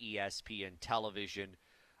on ESPN television.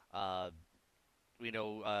 Kenny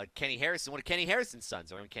Harrison, one of Kenny Harrison's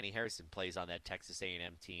sons. Kenny Harrison plays on that Texas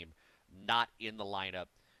A&M team, not in the lineup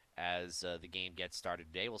as the game gets started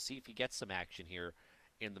today. We'll see if he gets some action here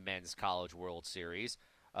in the Men's College World Series.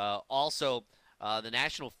 Also, the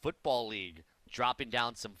National Football League dropping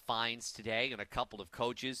down some fines today on a couple of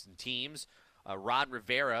coaches and teams. Ron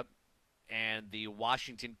Rivera and the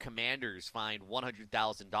Washington Commanders fined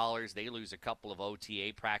 $100,000. They lose a couple of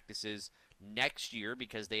OTA practices next year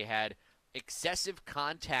because they had excessive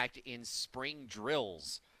contact in spring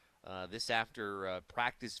drills. This after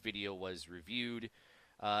practice video was reviewed.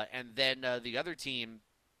 And then the other team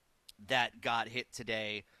that got hit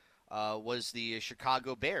today was the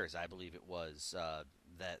Chicago Bears, I believe it was,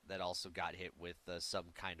 that also got hit with some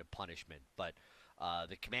kind of punishment. But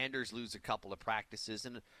the Commanders lose a couple of practices.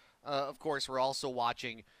 And, of course, we're also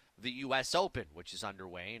watching the U.S. Open, which is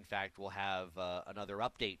underway. In fact, we'll have another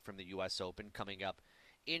update from the U.S. Open coming up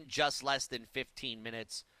in just less than 15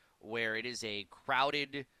 minutes, where it is a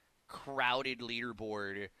crowded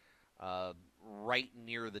leaderboard right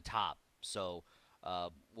near the top. So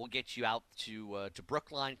we'll get you out to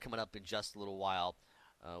Brookline coming up in just a little while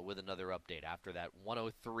with another update after that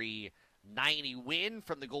 103-90 win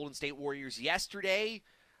from the Golden State Warriors yesterday.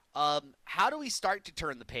 How do we start to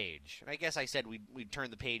turn the page? And I guess I said we'd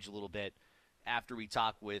turn the page a little bit after we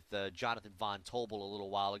talked with Jonathan Von Tobel a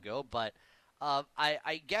little while ago, but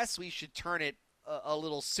I guess we should turn it a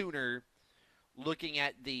little sooner, looking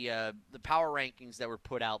at the power rankings that were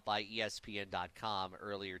put out by ESPN.com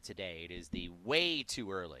earlier today. It is the way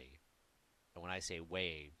too early. And when I say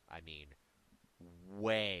way, I mean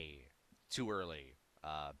way too early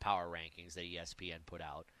power rankings that ESPN put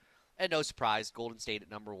out. And no surprise, Golden State at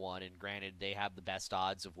number one. And granted, they have the best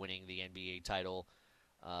odds of winning the NBA title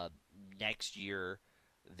next year.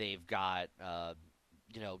 They've got, a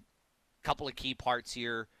couple of key parts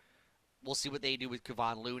here. We'll see what they do with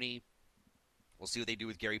Kevon Looney. We'll see what they do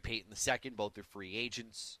with Gary Payton II. Both are free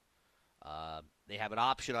agents. They have an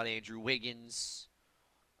option on Andrew Wiggins.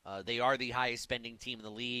 They are the highest spending team in the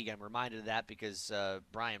league. I'm reminded of that because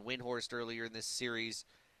Brian Windhorst earlier in this series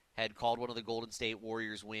had called one of the Golden State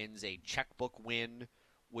Warriors wins a checkbook win,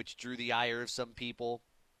 which drew the ire of some people.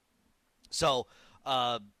 So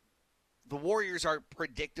the Warriors are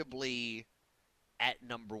predictably at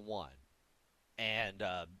number one. And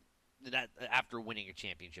that after winning a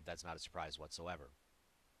championship, that's not a surprise whatsoever.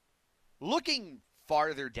 Looking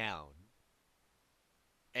farther down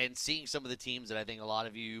and seeing some of the teams that I think a lot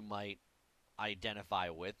of you might identify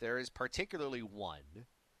with, there is particularly one,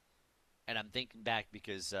 and I'm thinking back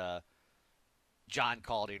because John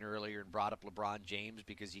called in earlier and brought up LeBron James,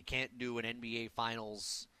 because you can't do an NBA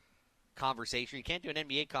Finals conversation. You can't do an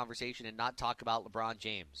NBA conversation and not talk about LeBron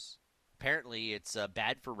James. Apparently, it's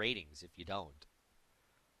bad for ratings if you don't.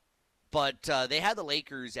 But they had the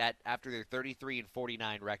Lakers after their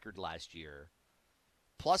 33-49 record last year,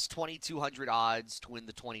 plus 2,200 odds to win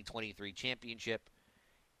the 2023 championship,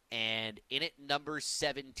 and in at number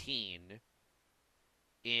 17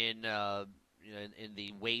 in the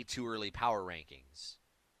way too early power rankings.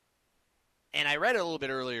 And I read a little bit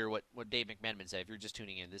earlier what Dave McMenamin said. If you're just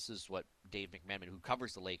tuning in, this is what Dave McMenamin, who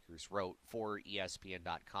covers the Lakers, wrote for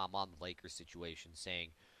ESPN.com on the Lakers situation, saying,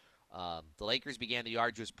 the Lakers began the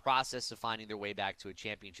arduous process of finding their way back to a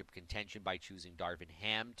championship contention by choosing Darvin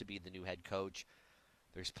Ham to be the new head coach.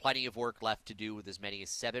 There's plenty of work left to do, with as many as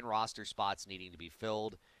 7 roster spots needing to be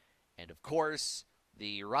filled. And, of course,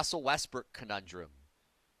 The Russell Westbrook conundrum.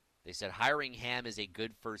 They said hiring Ham is a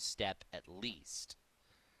good first step at least.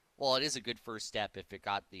 Well, it is a good first step if it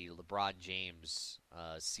got the LeBron James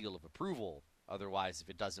seal of approval. Otherwise, if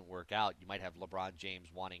it doesn't work out, you might have LeBron James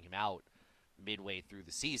wanting him out midway through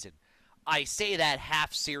the season. I say that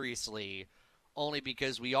half seriously only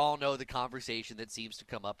because we all know the conversation that seems to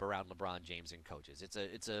come up around LeBron James and coaches.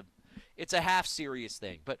 It's a half serious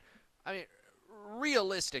thing. But I mean,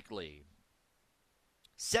 realistically,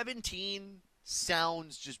 17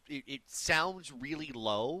 sounds it sounds really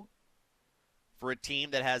low for a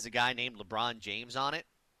team that has a guy named LeBron James on it.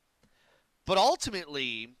 But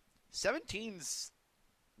ultimately, 17's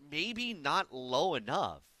maybe not low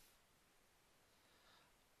enough.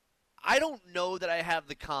 I don't know that I have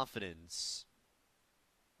the confidence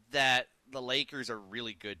that the Lakers are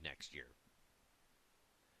really good next year.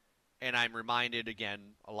 And I'm reminded, again,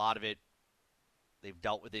 a lot of it, they've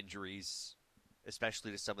dealt with injuries,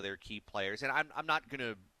 especially to some of their key players. And I'm not going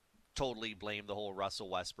to totally blame the whole Russell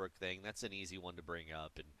Westbrook thing. That's an easy one to bring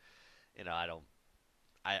up. And, you know,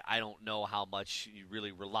 I don't know how much you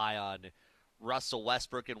really rely on Russell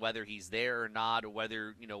Westbrook and whether he's there or not, or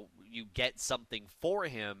whether, you know, you get something for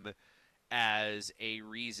him as a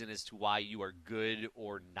reason as to why you are good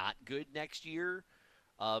or not good next year.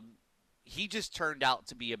 He just turned out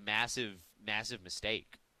to be a massive, massive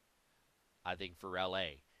mistake, I think, for LA.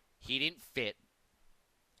 He didn't fit.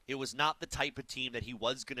 It was not the type of team that he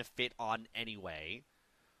was going to fit on anyway.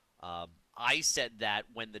 I said that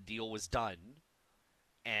when the deal was done,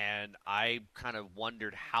 and I kind of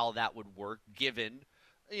wondered how that would work given,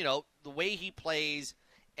 you know, the way he plays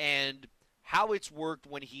and how it's worked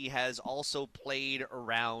when he has also played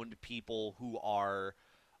around people who are,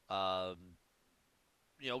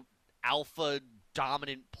 you know, alpha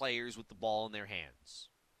dominant players with the ball in their hands.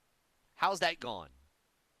 How's that gone?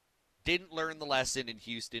 Didn't learn the lesson in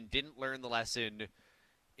Houston, didn't learn the lesson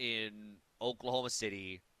in Oklahoma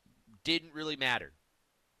City, didn't really matter.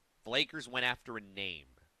 The Lakers went after a name.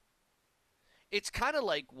 It's kind of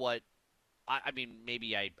like what, I mean,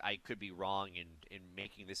 maybe I could be wrong in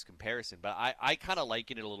making this comparison, but I kind of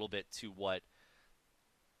liken it a little bit to what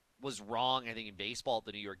was wrong, I think, in baseball at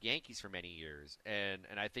the New York Yankees for many years. And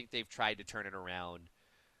I think they've tried to turn it around,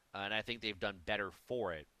 and I think they've done better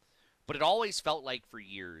for it. But it always felt like for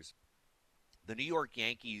years, the New York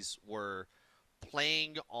Yankees were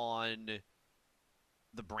playing on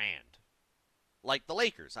the brand. Like the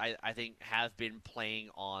Lakers, I think, have been playing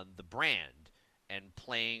on the brand and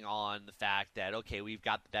playing on the fact that, okay, we've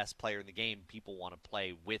got the best player in the game. People want to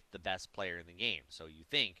play with the best player in the game. So you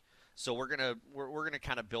think, so we're gonna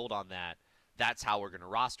kind of build on that. That's how we're gonna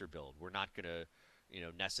roster build. We're not gonna, you know,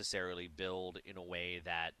 necessarily build in a way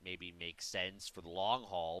that maybe makes sense for the long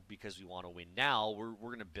haul because we want to win now.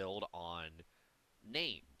 We're gonna build on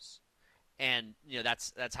names, and you know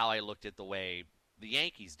that's how I looked at the way the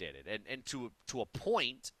Yankees did it, and to a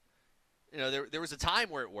point, you know, there was a time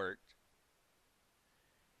where it worked.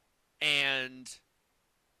 And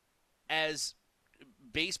as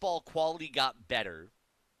baseball quality got better,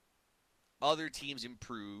 other teams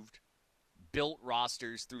improved, built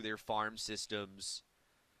rosters through their farm systems,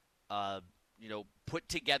 you know, put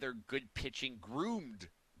together good pitching, groomed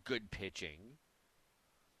good pitching.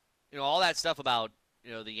 You know, all that stuff about,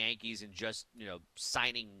 you know, the Yankees and just, you know,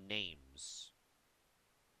 signing names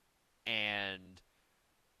and,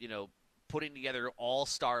 you know, putting together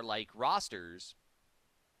all-star-like rosters,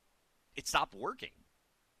 it stopped working.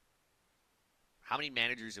 How many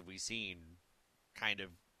managers have we seen kind of,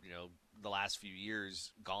 you know, the last few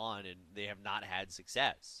years gone and they have not had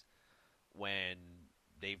success when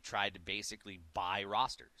they've tried to basically buy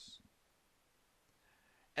rosters?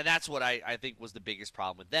 And that's what I think was the biggest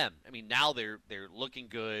problem with them. I mean, now they're looking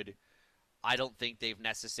good. I don't think they've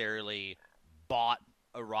necessarily bought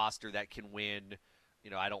a roster that can win. You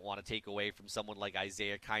know, I don't want to take away from someone like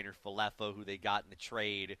Isaiah Kiner-Falefa, who they got in the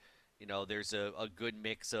trade. You know, there's a good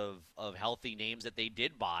mix of healthy names that they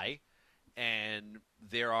did buy, and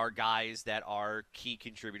there are guys that are key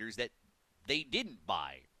contributors that they didn't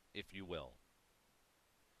buy, if you will.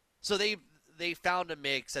 So they found a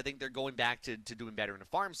mix. I think they're going back to doing better in a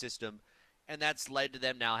farm system, and that's led to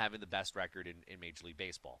them now having the best record in Major League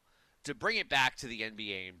Baseball. To bring it back to the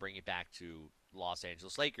NBA and bring it back to Los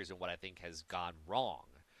Angeles Lakers and what I think has gone wrong.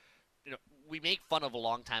 You know, we make fun of a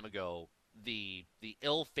long time ago the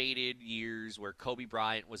ill-fated years where Kobe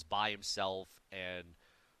Bryant was by himself and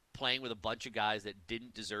playing with a bunch of guys that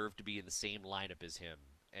didn't deserve to be in the same lineup as him.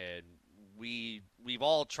 And we've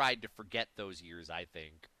all tried to forget those years, I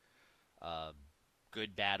think.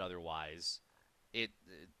 Good, bad, otherwise. It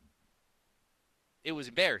was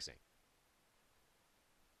embarrassing.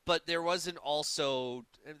 but there wasn't also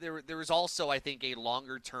there was also, I think, a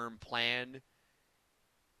longer term plan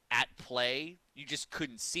at play. You just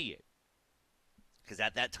couldn't see it because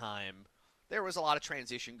at that time there was a lot of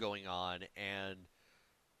transition going on, and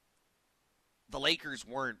the Lakers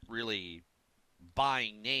weren't really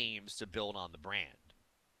buying names to build on the brand.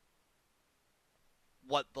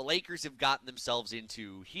 What the Lakers have gotten themselves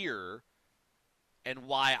into here, and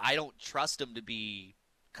why I don't trust them to be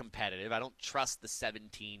competitive, I don't trust the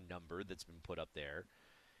 17 number that's been put up there,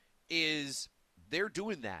 is they're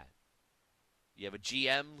doing that. You have a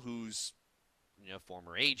GM who's,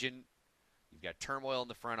 former agent. You've got turmoil in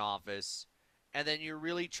the front office. And then you're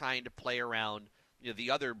really trying to play around,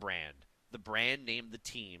 the other brand. The brand name of the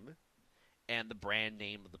team and the brand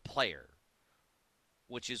name of the player,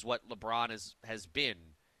 which is what LeBron has been.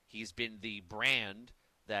 He's been the brand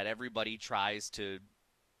that everybody tries to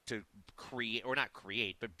create, or not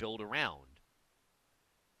create, but build around.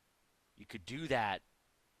 You could do that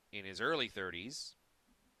in his early 30s.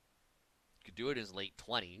 You could do it in his late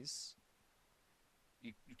 20s.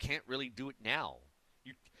 You can't really do it now.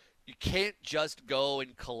 You can't just go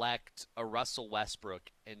and collect a Russell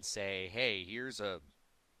Westbrook and say, hey, here's an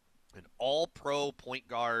all-pro point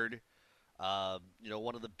guard,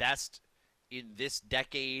 one of the best in this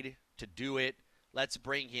decade to do it. Let's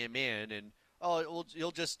bring him in, and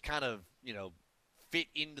he'll just kind of, fit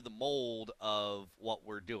into the mold of what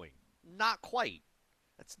we're doing. Not quite.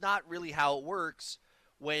 That's not really how it works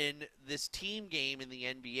when this team game in the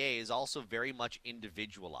NBA is also very much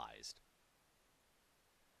individualized.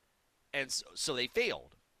 And so they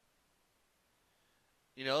failed.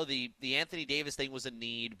 The Anthony Davis thing was a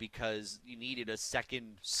need because you needed a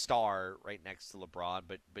second star right next to LeBron,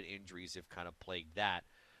 but injuries have kind of plagued that.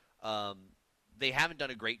 They haven't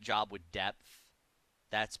done a great job with depth.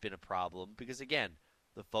 That's been a problem because, again,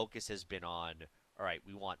 the focus has been on, all right,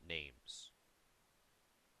 we want names.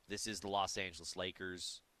 This is the Los Angeles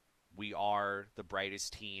Lakers. We are the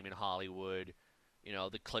brightest team in Hollywood.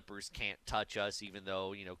 The Clippers can't touch us, even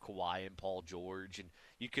though, Kawhi and Paul George. And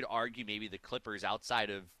you could argue maybe the Clippers, outside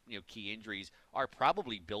of, key injuries, are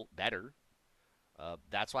probably built better.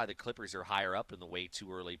 That's why the Clippers are higher up in the way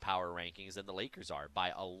too early power rankings than the Lakers are, by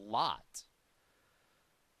a lot.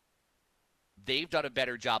 They've done a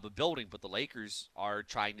better job of building, but the Lakers are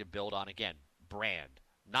trying to build on, again, brand.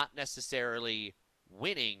 Not necessarily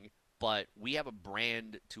winning, but we have a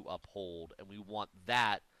brand to uphold, and we want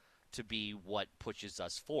that to be what pushes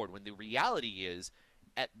us forward. When the reality is,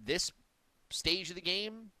 at this stage of the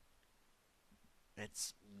game,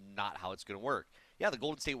 it's not how it's going to work. Yeah, the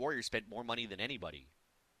Golden State Warriors spent more money than anybody.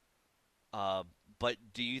 But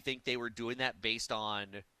do you think they were doing that based on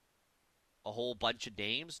a whole bunch of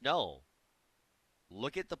names? No.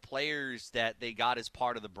 Look at the players that they got as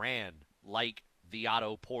part of the brand, like the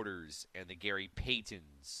Otto Porters and the Gary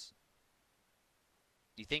Paytons.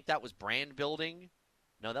 Do you think that was brand building?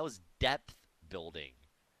 No, that was depth building,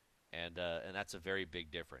 and that's a very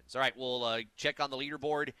big difference. All right, we'll check on the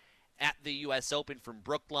leaderboard at the U.S. Open from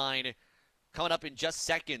Brookline. Coming up in just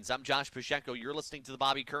seconds, I'm Josh Pashenko. You're listening to the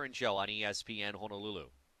Bobby Curran Show on ESPN Honolulu.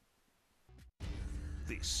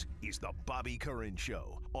 This is the Bobby Curran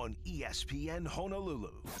Show on ESPN Honolulu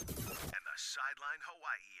and the Sideline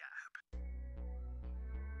Hawaii app.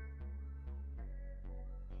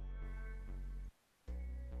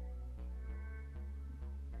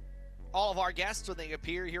 All of our guests, when they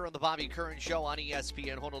appear here on the Bobby Curran Show on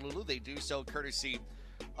ESPN Honolulu, they do so courtesy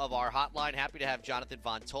of our hotline. Happy to have Jonathan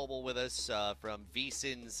Von Tobel with us from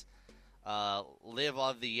VSin's Live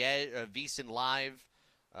on the Edge, VSin Live,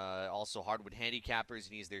 also Hardwood Handicappers,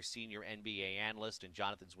 and he's their senior NBA analyst. And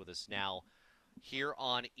Jonathan's with us now here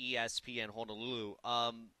on ESPN Honolulu.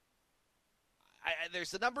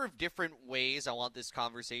 There's a number of different ways I want this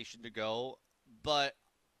conversation to go, but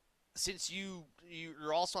since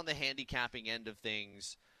you're also on the handicapping end of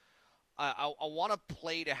things, I want to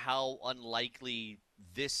play to how unlikely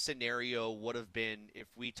this scenario would have been if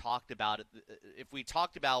we talked about it. If we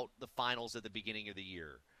talked about the finals at the beginning of the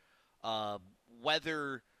year,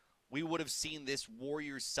 whether we would have seen this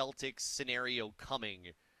Warriors-Celtics scenario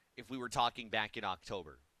coming if we were talking back in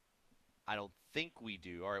October. I don't think we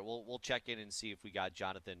do. All right, we'll check in and see if we got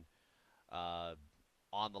Jonathan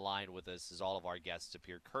on the line with us, as all of our guests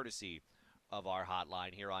appear courtesy of our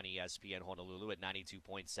hotline here on ESPN Honolulu at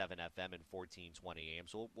 92.7 FM and 1420 AM.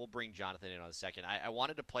 So we'll bring Jonathan in on a second. I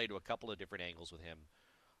wanted to play to a couple of different angles with him.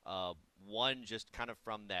 One, just kind of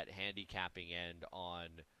from that handicapping end on,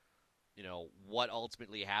 what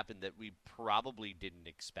ultimately happened that we probably didn't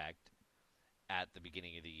expect at the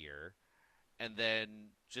beginning of the year. And then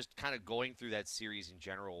just kind of going through that series in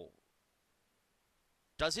general.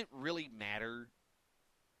 does it really matter?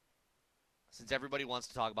 Since everybody wants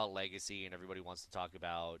to talk about legacy and everybody wants to talk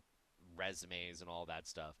about resumes and all that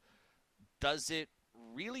stuff, does it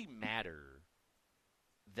really matter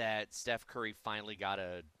that Steph Curry finally got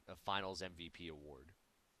a Finals MVP award?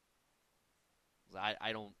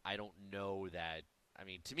 I don't know that. I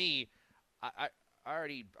mean, to me, I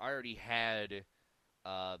already had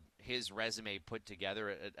his resume put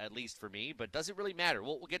together, at least for me. But does it really matter?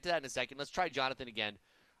 We'll get to that in a second. Let's try Jonathan again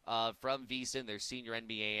from VSin, their senior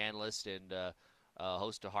NBA analyst and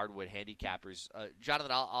host of Hardwood Handicappers.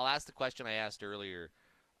 Jonathan, I'll ask the question I asked earlier.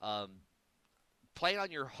 Playing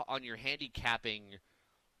on your handicapping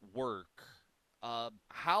work,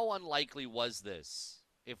 how unlikely was this?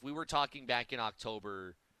 If we were talking back in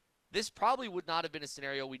October, this probably would not have been a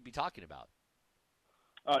scenario we'd be talking about.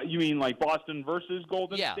 You mean like Boston versus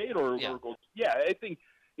Golden State? Or Golden? Yeah, I think,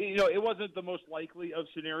 it wasn't the most likely of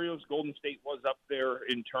scenarios. Golden State was up there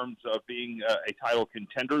in terms of being a title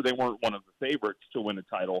contender. They weren't one of the favorites to win a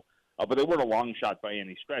title, but they weren't a long shot by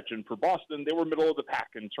any stretch. And for Boston, they were middle of the pack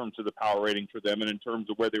in terms of the power rating for them and in terms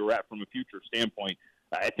of where they were at from a future standpoint.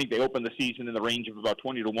 I think they opened the season in the range of about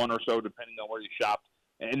 20-1 or so, depending on where you shopped.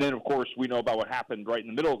 And then, of course, we know about what happened right in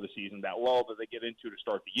the middle of the season, that lull that they get into to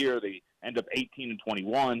start the year. They end up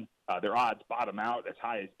 18-21. Their odds bottom out as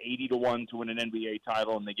high as 80-1 to win an NBA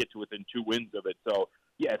title, and they get to within 2 wins of it. So,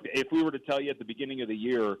 yeah, if we were to tell you at the beginning of the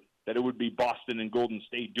year that it would be Boston and Golden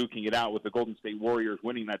State duking it out with the Golden State Warriors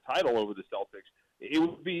winning that title over the Celtics, it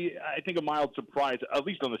would be, I think, a mild surprise, at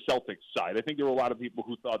least on the Celtics side. I think there were a lot of people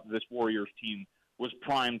who thought that this Warriors team was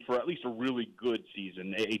primed for at least a really good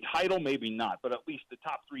season. A title, maybe not, but at least the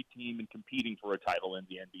top 3 team and competing for a title in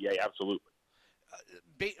the NBA, absolutely.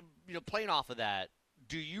 Playing off of that,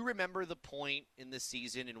 do you remember the point in the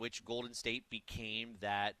season in which Golden State became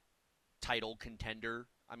that title contender?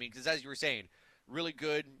 I mean, because as you were saying, really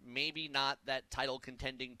good, maybe not that title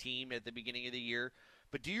contending team at the beginning of the year,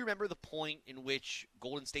 but do you remember the point in which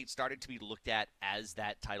Golden State started to be looked at as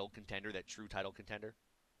that title contender, that true title contender?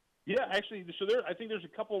 Yeah, actually, so I think there's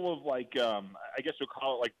a couple of, I guess we'll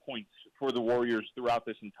call it points for the Warriors throughout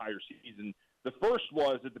this entire season. The first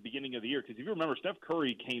was at the beginning of the year, because if you remember, Steph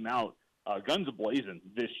Curry came out guns a-blazing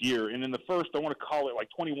this year, and in the first, I want to call it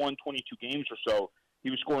 21, 22 games or so,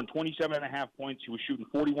 he was scoring 27.5 points. He was shooting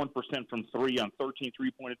 41% from 3 on 13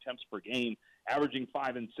 3-point attempts per game, averaging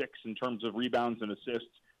 5 and 6 in terms of rebounds and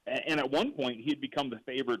assists. And at one point, he had become the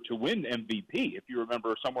favorite to win MVP, if you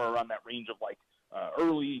remember, somewhere around that range of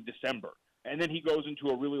early December. And then he goes into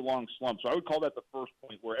a really long slump. So I would call that the first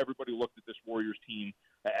point where everybody looked at this Warriors team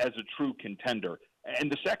as a true contender.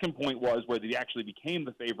 And the second point was where they actually became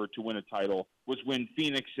the favorite to win a title was when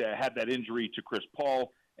Phoenix had that injury to Chris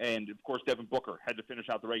Paul. And, of course, Devin Booker had to finish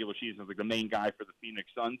out the regular season as the main guy for the Phoenix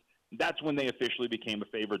Suns. That's when they officially became a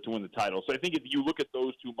favorite to win the title. So I think if you look at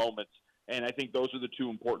those 2 moments, and I think those are the 2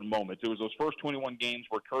 important moments. It was those first 21 games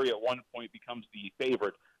where Curry at one point becomes the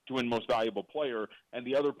favorite to win most valuable player, and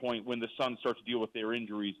the other point when the Suns start to deal with their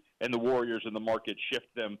injuries and the Warriors in the market shift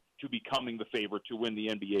them to becoming the favorite to win the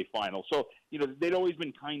NBA Finals. So, they'd always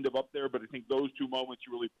been kind of up there, but I think those 2 moments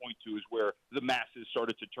you really point to is where the masses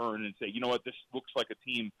started to turn and say, you know what, this looks like a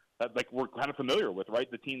team that we're kind of familiar with, right?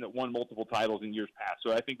 The team that won multiple titles in years past.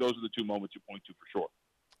 So I think those are the 2 moments you point to for sure.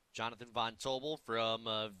 Jonathan Von Tobel from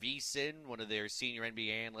VSin, one of their senior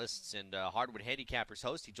NBA analysts and Hardwood Handicappers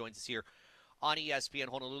host. He joins us here on ESPN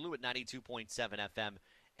Honolulu at 92.7 FM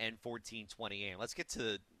and 1420 AM. Let's get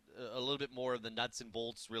to a little bit more of the nuts and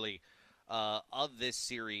bolts, really, of this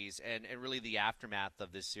series and really the aftermath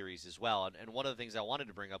of this series as well. And one of the things I wanted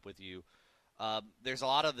to bring up with you, there's a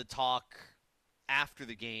lot of the talk after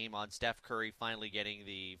the game on Steph Curry finally getting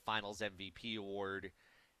the Finals MVP award,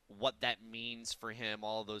 what that means for him,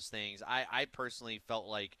 all those things. I personally felt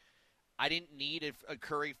like I didn't need a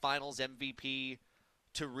Curry Finals MVP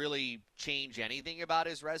to really change anything about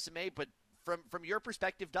his resume, but from your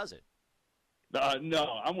perspective, does it?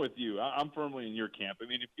 No, I'm with you. I'm firmly in your camp. I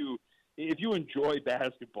mean, if you enjoy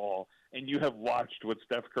basketball and you have watched what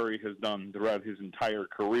Steph Curry has done throughout his entire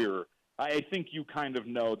career, I think you kind of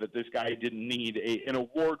know that this guy didn't need an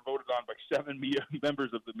award voted on by 7 members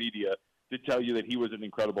of the media to tell you that he was an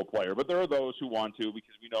incredible player. But there are those who want to,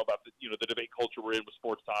 because we know about the debate culture we're in with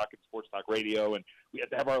sports talk and sports talk radio, and we have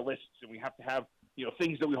to have our lists and we have to have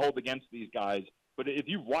things that we hold against these guys. But if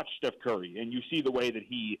you've watched Steph Curry and you see the way that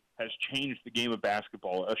he has changed the game of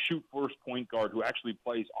basketball, a shoot-first point guard who actually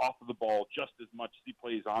plays off of the ball just as much as he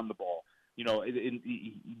plays on the ball,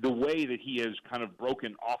 the way that he has kind of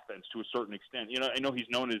broken offense to a certain extent. I know he's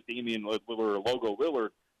known as Damian Lillard or Logo Lillard.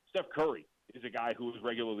 Steph Curry is a guy who is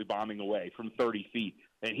regularly bombing away from 30 feet.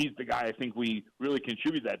 And he's the guy I think we really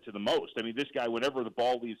contribute that to the most. I mean, this guy, whenever the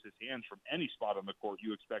ball leaves his hands from any spot on the court,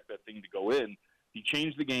 you expect that thing to go in. He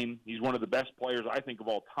changed the game. He's one of the best players, I think, of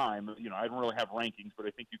all time. I don't really have rankings, but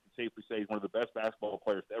I think you can safely say he's one of the best basketball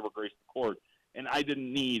players to ever grace the court. And I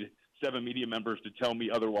didn't need 7 media members to tell me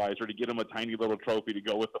otherwise or to get him a tiny little trophy to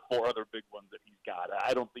go with the 4 other big ones that he's got.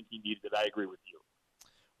 I don't think he needed it. I agree with you.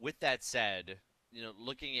 With that said,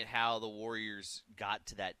 looking at how the Warriors got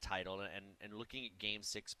to that title and looking at Game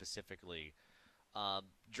 6 specifically,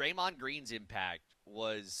 Draymond Green's impact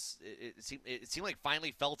was it seemed like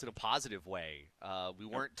finally felt in a positive way. We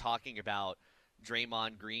weren't talking about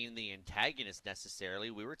Draymond Green, the antagonist, necessarily.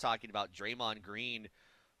 We were talking about Draymond Green,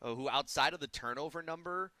 who outside of the turnover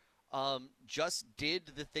number, just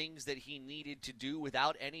did the things that he needed to do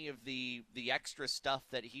without any of the extra stuff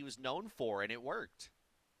that he was known for, and it worked.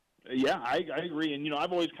 Yeah, I agree. And,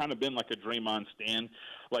 I've always kind of been like a Draymond stan.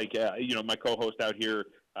 Like, my co-host out here,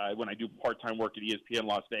 when I do part-time work at ESPN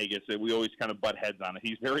Las Vegas, we always kind of butt heads on it.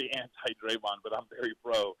 He's very anti-Draymond, but I'm very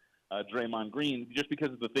pro Draymond Green just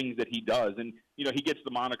because of the things that he does. And, he gets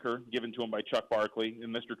the moniker given to him by Chuck Barkley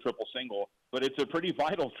and Mr. Triple Single, but it's a pretty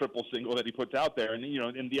vital triple single that he puts out there. And,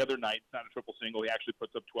 and the other night, it's not a triple single. He actually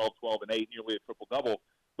puts up 12, 12, and 8, nearly a triple-double.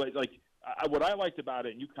 But, what I liked about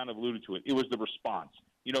it, and you kind of alluded to it, it was the response.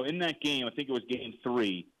 In that game, I think it was Game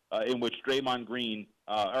 3, in which Draymond Green,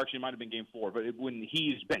 or actually it might have been Game 4, but when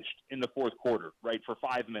he's benched in the fourth quarter, right, for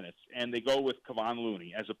 5 minutes, and they go with Kevon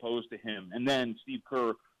Looney as opposed to him, and then Steve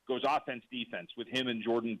Kerr goes offense-defense with him and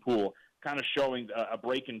Jordan Poole, kind of showing a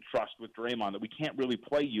break in trust with Draymond that we can't really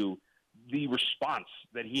play you. The response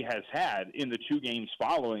that he has had in the 2 games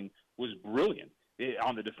following was brilliant.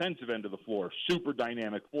 On the defensive end of the floor, super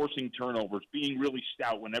dynamic, forcing turnovers, being really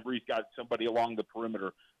stout whenever he's got somebody along the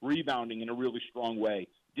perimeter, rebounding in a really strong way,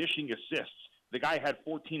 dishing assists. The guy had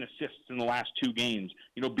 14 assists in the last 2 games.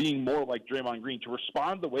 Being more like Draymond Green, to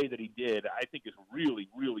respond the way that he did, I think is really,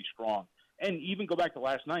 really strong. And even go back to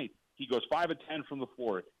last night, he goes 5 of 10 from the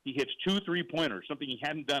floor. He hits 2 3-pointers, something he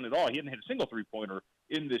hadn't done at all. He hadn't hit a single 3-pointer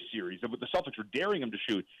in this series. But the Celtics were daring him to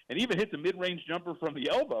shoot, and even hits a mid-range jumper from the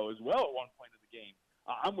elbow as well at one point in the game.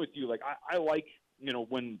 I'm with you. I like,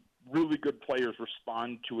 when really good players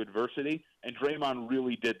respond to adversity, and Draymond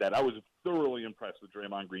really did that. I was thoroughly impressed with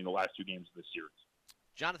Draymond Green the last 2 games of this series.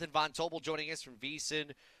 Jonathan Von Tobel joining us from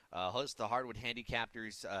VSin, hosts the Hardwood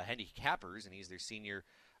Handicappers, and he's their senior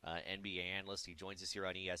NBA analyst. He joins us here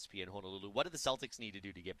on ESPN Honolulu. What do the Celtics need to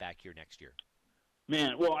do to get back here next year?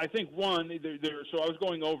 Man, well, I think one, so I was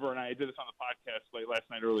going over, and I did this on the podcast last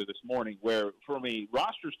night, early this morning, where from a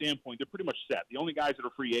roster standpoint, they're pretty much set. The only guys that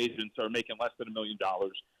are free agents are making less than $1 million.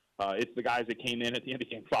 It's the guys that came in at the end of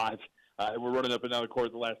Game 5. We're running up another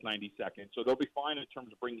court the last 90 seconds. So they'll be fine in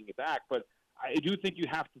terms of bringing it back. But I do think you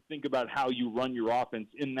have to think about how you run your offense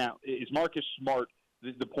in that. Is Marcus Smart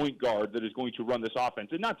the point guard that is going to run this offense?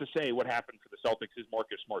 And not to say what happened for the Celtics is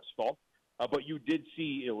Marcus Smart's fault. But you did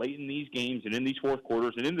see late in these games and in these fourth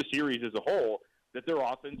quarters and in the series as a whole that their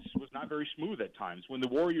offense was not very smooth at times. When the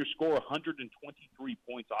Warriors score 123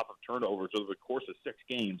 points off of turnovers over the course of 6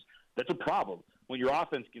 games, that's a problem. When your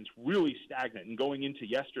offense gets really stagnant, and going into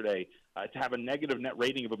yesterday to have a negative net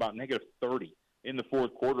rating of about negative 30 in the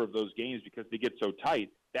fourth quarter of those games because they get so tight,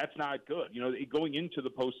 that's not good. Going into the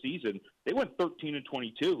postseason, they went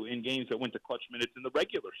 13-22 in games that went to clutch minutes in the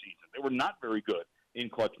regular season. They were not very good in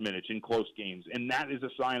clutch minutes, in close games. And that is a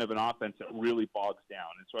sign of an offense that really bogs down.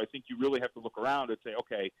 And so I think you really have to look around and say,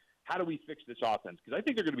 okay, how do we fix this offense? Because I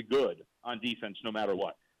think they're going to be good on defense no matter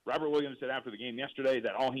what. Robert Williams said after the game yesterday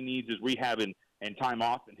that all he needs is rehab and time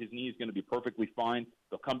off, and his knee is going to be perfectly fine.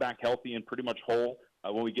 They'll come back healthy and pretty much whole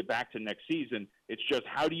when we get back to next season. It's just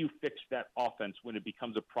how do you fix that offense when it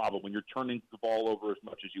becomes a problem, when you're turning the ball over as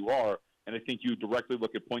much as you are? And I think you directly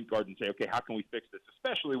look at point guard and say, okay, how can we fix this,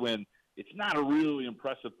 especially when it's not a really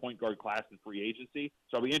impressive point guard class in free agency.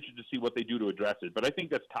 So I'll be interested to see what they do to address it. But I think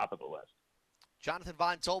that's top of the list. Jonathan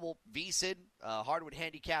Von Tobel, VSin, Hardwood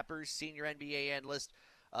Handicappers, senior NBA analyst.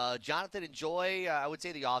 Jonathan, enjoy, I would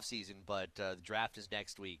say, the offseason, but the draft is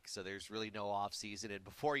next week, so there's really no offseason. And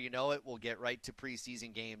before you know it, we'll get right to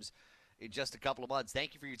preseason games in just a couple of months.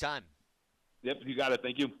 Thank you for your time. Yep, you got it.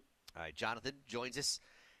 Thank you. All right, Jonathan joins us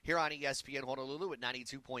here on ESPN Honolulu at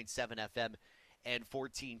 92.7 FM and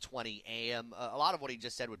 1420 AM. A lot of what he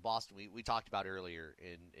just said with Boston, we talked about earlier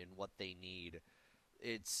in what they need.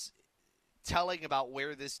 It's telling about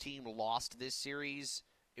where this team lost this series.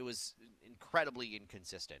 It was incredibly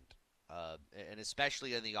inconsistent, and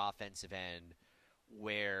especially on the offensive end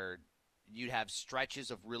where you'd have stretches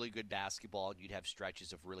of really good basketball and you'd have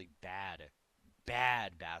stretches of really bad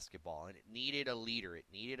bad basketball, and it needed a leader. It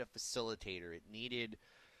needed a facilitator. It needed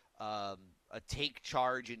a take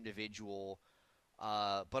charge individual,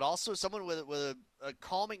 but also someone with a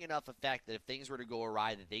calming enough effect that if things were to go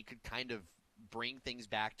awry, that they could kind of bring things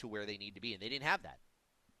back to where they need to be, and they didn't have that.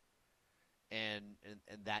 And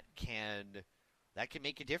that can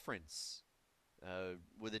make a difference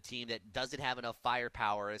with a team that doesn't have enough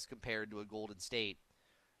firepower as compared to a Golden State.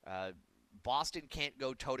 Boston can't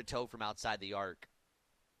go toe-to-toe from outside the arc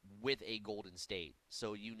with a Golden State.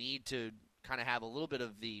 So you need to kind of have a little bit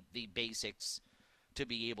of the basics to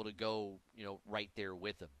be able to go, right there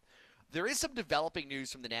with them. There is some developing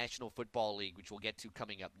news from the National Football League, which we'll get to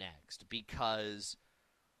coming up next, because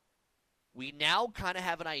we now kind of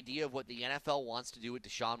have an idea of what the NFL wants to do with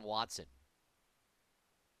Deshaun Watson.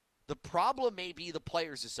 The problem may be the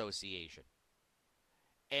Players Association.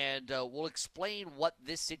 And we'll explain what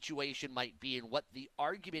this situation might be and what the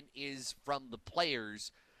argument is from the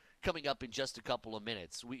players coming up in just a couple of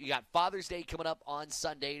minutes. We got Father's Day coming up on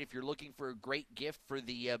Sunday, and if you're looking for a great gift for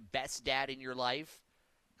the best dad in your life,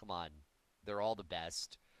 come on, they're all the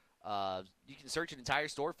best. You can search an entire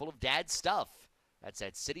store full of dad stuff. That's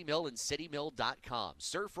at City Mill and citymill.com.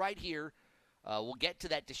 Surf right here. We'll get to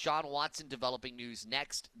that Deshaun Watson developing news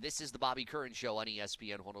next. This is the Bobby Curran Show on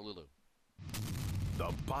ESPN Honolulu.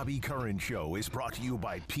 The Bobby Curran Show is brought to you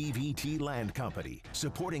by PVT Land Company,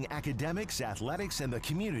 supporting academics, athletics, and the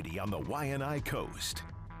community on the Waianae Coast.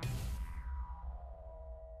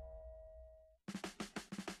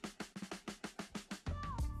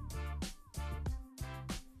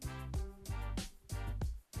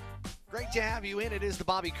 Great to have you in. It is the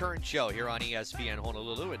Bobby Curran Show here on ESPN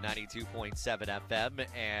Honolulu at 92.7 FM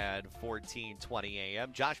and 1420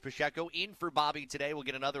 AM. Josh Pacheco in for Bobby today. We'll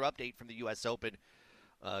get another update from the U.S. Open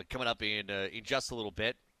coming up in just a little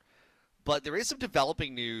bit. But there is some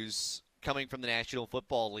developing news coming from the National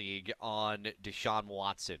Football League on Deshaun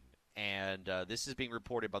Watson. And this is being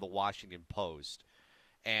reported by the Washington Post.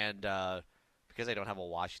 And because I don't have a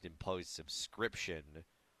Washington Post subscription,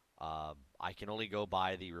 I can only go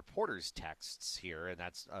by the reporter's texts here, and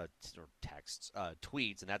that's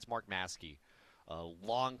tweets, and that's Mark Maskey, a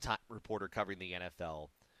longtime reporter covering the NFL,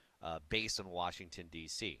 based in Washington,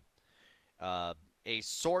 D.C. A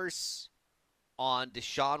source on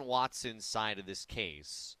Deshaun Watson's side of this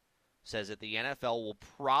case says that the NFL will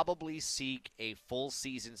probably seek a full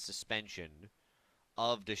season suspension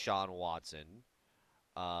of Deshaun Watson.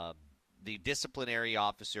 The disciplinary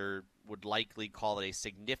officer would likely call it a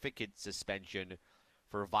significant suspension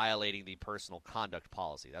for violating the personal conduct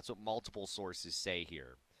policy. That's what multiple sources say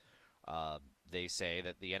here. They say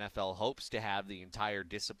that the NFL hopes to have the entire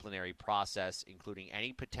disciplinary process, including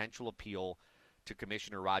any potential appeal to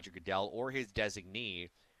Commissioner Roger Goodell or his designee,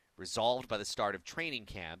 resolved by the start of training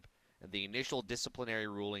camp, and the initial disciplinary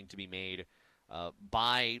ruling to be made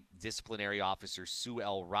by disciplinary officer Sue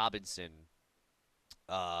L. Robinson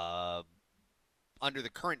under the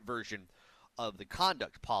current version of the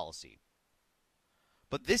conduct policy.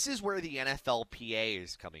 But this is where the NFLPA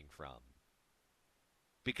is coming from,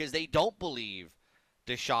 because they don't believe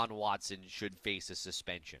Deshaun Watson should face a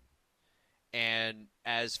suspension. And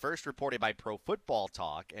as first reported by Pro Football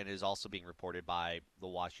Talk, and is also being reported by the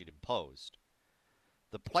Washington Post,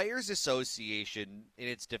 the Players Association, in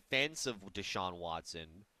its defense of Deshaun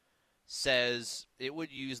Watson, says it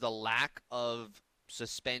would use the lack of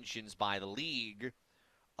suspensions by the league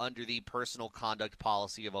under the personal conduct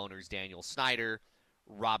policy of owners Daniel Snyder,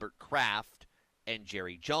 Robert Kraft, and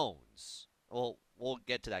Jerry Jones. Well, we'll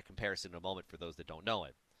get to that comparison in a moment for those that don't know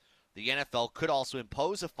it. The NFL could also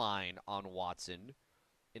impose a fine on Watson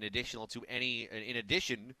in addition to any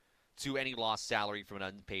lost salary from an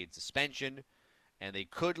unpaid suspension, and they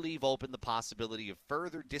could leave open the possibility of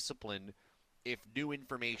further discipline if new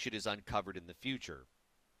information is uncovered in the future.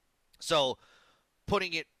 So,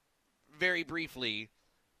 putting it very briefly,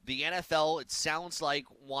 the NFL, it sounds like,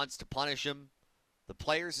 wants to punish him. The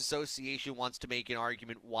Players Association wants to make an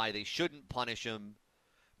argument why they shouldn't punish him,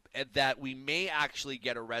 and that we may actually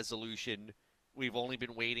get a resolution we've only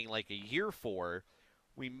been waiting like a year for.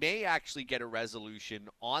 We may actually get a resolution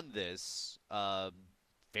on this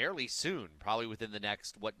fairly soon, probably within the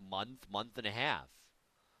next, month and a half.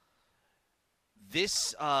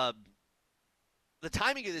 This, the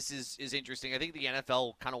timing of this is interesting. I think the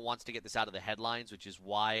NFL kind of wants to get this out of the headlines, which is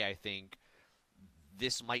why I think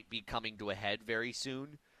this might be coming to a head very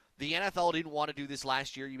soon. The NFL didn't want to do this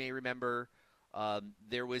last year, you may remember.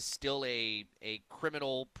 There was still a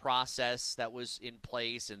criminal process that was in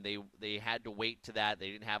place, and they had to wait to that.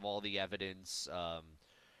 They didn't have all the evidence.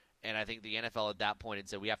 And I think the NFL at that point had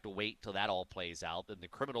said we have to wait till that all plays out. Then the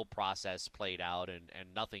criminal process played out, and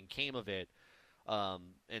nothing came of it.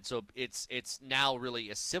 And so it's now really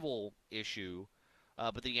a civil issue,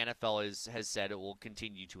 but the NFL has said it will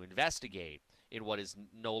continue to investigate in what is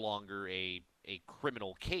no longer a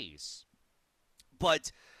criminal case.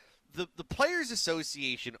 But the Players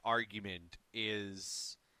Association argument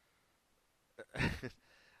is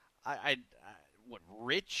what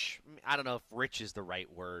rich? I don't know if rich is the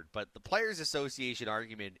right word, but the Players Association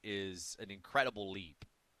argument is an incredible leap,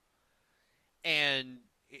 and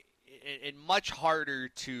much harder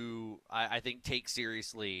to, I think, take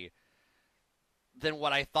seriously than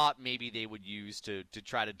what I thought maybe they would use to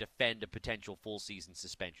try to defend a potential full season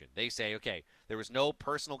suspension. They say, okay, there was no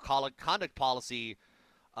personal conduct policy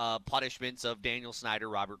punishments of Daniel Snyder,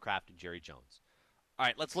 Robert Kraft, and Jerry Jones. All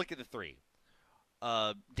right, let's look at the three.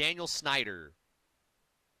 Daniel Snyder,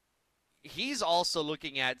 he's also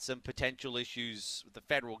looking at some potential issues with the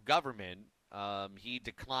federal government. He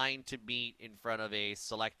declined to meet in front of a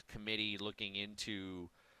select committee looking into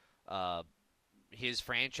his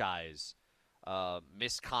franchise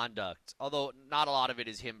misconduct, although not a lot of it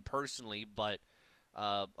is him personally, but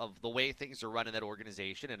of the way things are run in that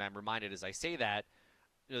organization. And I'm reminded as I say that,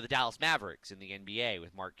 the Dallas Mavericks in the NBA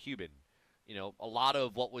with Mark Cuban. A lot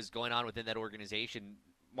of what was going on within that organization,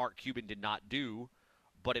 Mark Cuban did not do,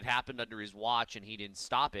 but it happened under his watch and he didn't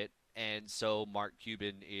stop it. And so Mark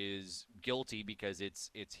Cuban is guilty because it's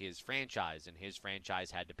his franchise, and his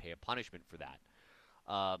franchise had to pay a punishment for that.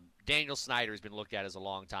 Daniel Snyder has been looked at as a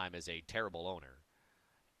long time as a terrible owner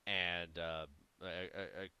and a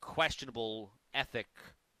questionable ethic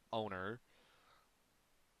owner.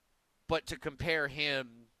 But to compare him,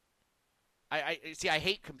 I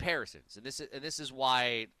hate comparisons, and this is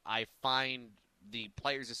why I find the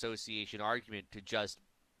Players Association argument to just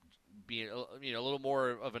be a little more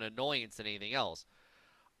of an annoyance than anything else.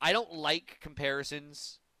 I don't like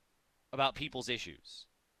comparisons about people's issues.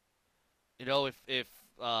 If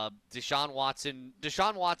Deshaun Watson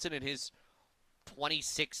and his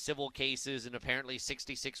 26 civil cases and apparently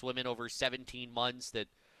 66 women over 17 months that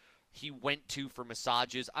he went to for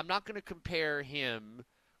massages, I'm not going to compare him,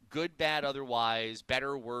 good, bad, otherwise,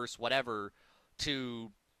 better, worse, whatever,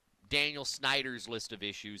 to Daniel Snyder's list of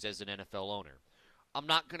issues as an NFL owner. I'm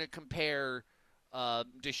not going to compare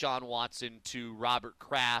Deshaun Watson to Robert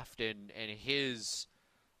Kraft and his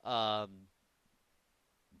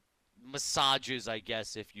massages, I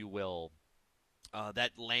guess, if you will,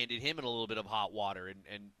 that landed him in a little bit of hot water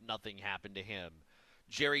and nothing happened to him.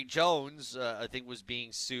 Jerry Jones, I think, was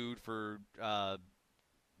being sued for,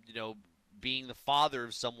 being the father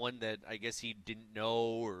of someone that I guess he didn't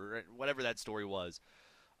know, or whatever that story was.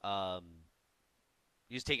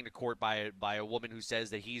 He was taken to court by a woman who says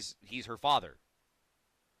that he's her father.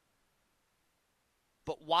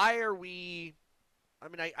 But why are we? I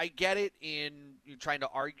mean, I get it in you trying to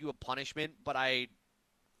argue a punishment, but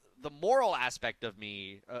the moral aspect of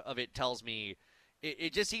it tells me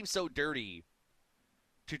it just seems so dirty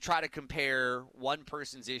to try to compare one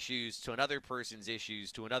person's issues to another person's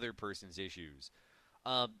issues to another person's issues.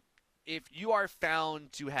 If you are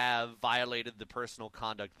found to have violated the personal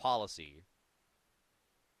conduct policy,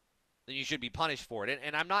 then you should be punished for it.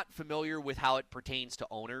 And I'm not familiar with how it pertains to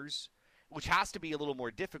owners, which has to be a little more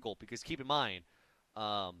difficult because keep in mind,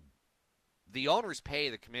 the owners pay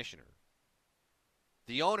the commissioner.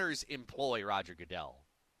 The owners employ Roger Goodell.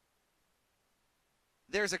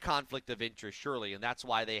 There's a conflict of interest, surely, and that's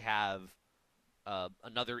why they have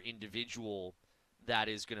another individual that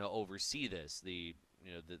is going to oversee this, the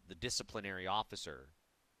disciplinary officer.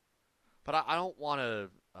 But I don't want to.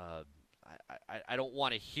 I don't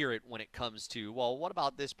want to hear it when it comes to, well, what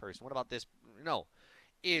about this person? What about this? No.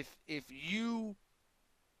 If you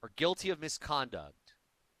are guilty of misconduct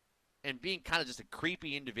and being kind of just a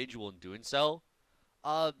creepy individual in doing so,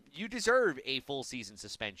 you deserve a full season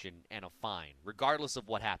suspension and a fine, regardless of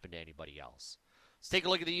what happened to anybody else. Let's take a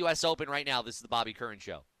look at the U.S. Open right now. This is the Bobby Curran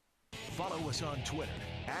Show. Follow us on Twitter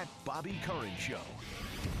at Bobby Curran Show.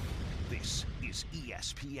 This is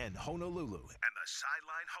ESPN Honolulu and the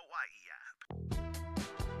Sideline Hawaii app.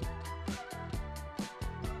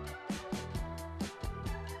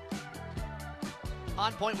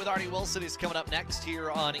 On Point with Artie Wilson is coming up next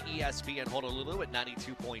here on ESPN Honolulu at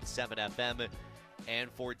 92.7 FM and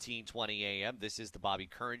 1420 AM. This is the Bobby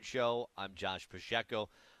Curran Show. I'm Josh Pacheco.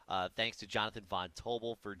 Thanks to Jonathan Von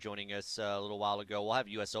Tobel for joining us a little while ago. We'll have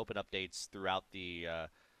U.S. Open updates throughout the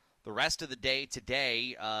rest of the day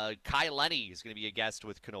today. Kai Lenny is going to be a guest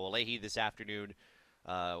with Kanoa Leahy this afternoon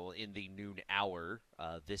in the noon hour,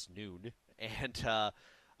 this noon. And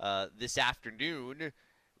this afternoon,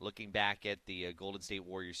 Looking back at the Golden State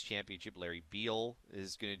Warriors championship, Larry Beal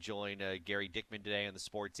is going to join Gary Dickman today on the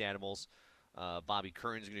Sports Animals. Bobby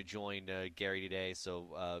Curran is going to join Gary today.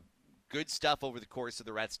 So good stuff over the course of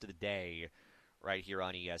the rest of the day right here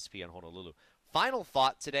on ESPN Honolulu. Final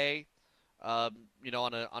thought today, on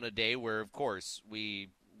a day where, of course, we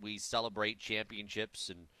celebrate championships,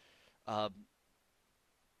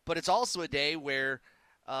 but it's also a day where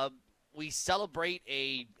we celebrate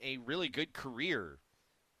a really good career.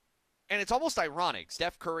 And it's almost ironic.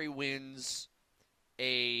 Steph Curry wins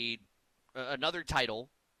another title,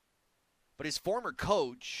 but his former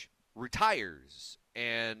coach retires,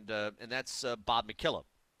 and that's Bob McKillop,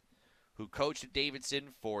 who coached at Davidson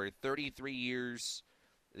for 33 years,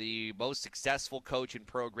 the most successful coach in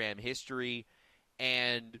program history,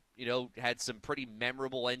 and had some pretty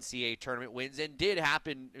memorable NCAA tournament wins, and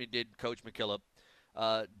Coach McKillop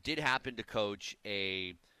did happen to coach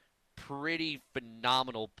a pretty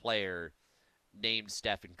phenomenal player named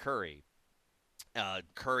Stephen Curry.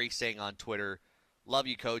 Curry saying on Twitter, "Love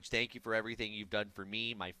you, Coach. Thank you for everything you've done for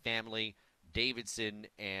me, my family, Davidson,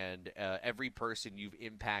 and every person you've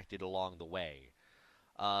impacted along the way."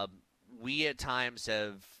 We at times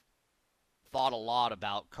have thought a lot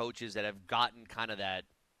about coaches that have gotten kind of that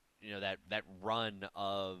run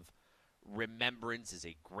of remembrance as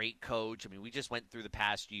a great coach. I mean, we just went through the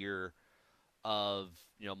past year of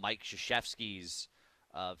Mike Krzyzewski's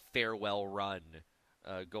farewell run,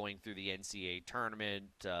 going through the NCAA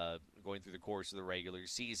tournament, going through the course of the regular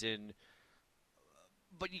season.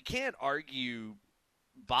 But you can't argue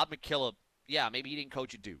Bob McKillop. Yeah, maybe he didn't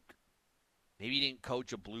coach a Duke, maybe he didn't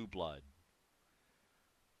coach a Blue Blood,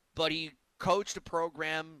 but he coached a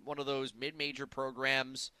program, one of those mid-major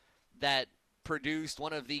programs that produced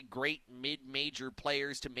one of the great mid-major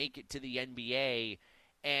players to make it to the NBA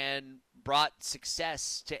and brought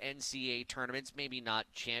success to NCAA tournaments, maybe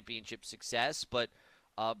not championship success, but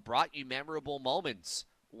brought you memorable moments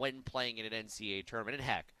when playing in an NCAA tournament. And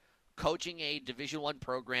heck, coaching a Division I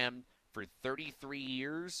program for 33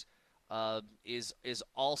 years is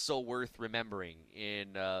also worth remembering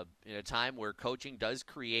in a time where coaching does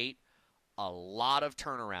create a lot of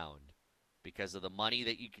turnaround because of the money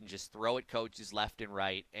that you can just throw at coaches left and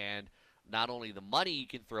right, and not only the money you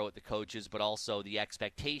can throw at the coaches, but also the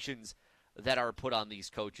expectations that are put on these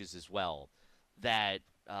coaches as well. That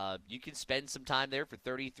you can spend some time there for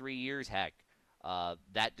 33 years, heck,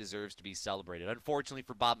 that deserves to be celebrated. Unfortunately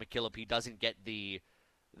for Bob McKillop, he doesn't get the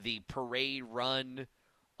parade run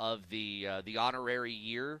of the honorary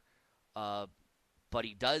year, but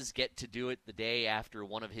he does get to do it the day after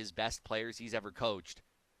one of his best players he's ever coached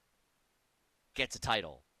gets a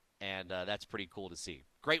title, and that's pretty cool to see.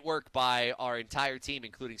 Great work by our entire team,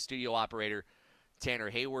 including studio operator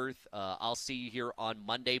Tanner Hayworth. I'll see you here on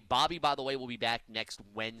Monday. Bobby, by the way, will be back next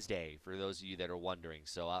Wednesday, for those of you that are wondering.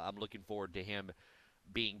 So I'm looking forward to him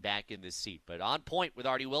being back in this seat. But On Point with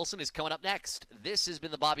Artie Wilson is coming up next. This has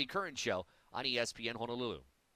been the Bobby Curran Show on ESPN Honolulu.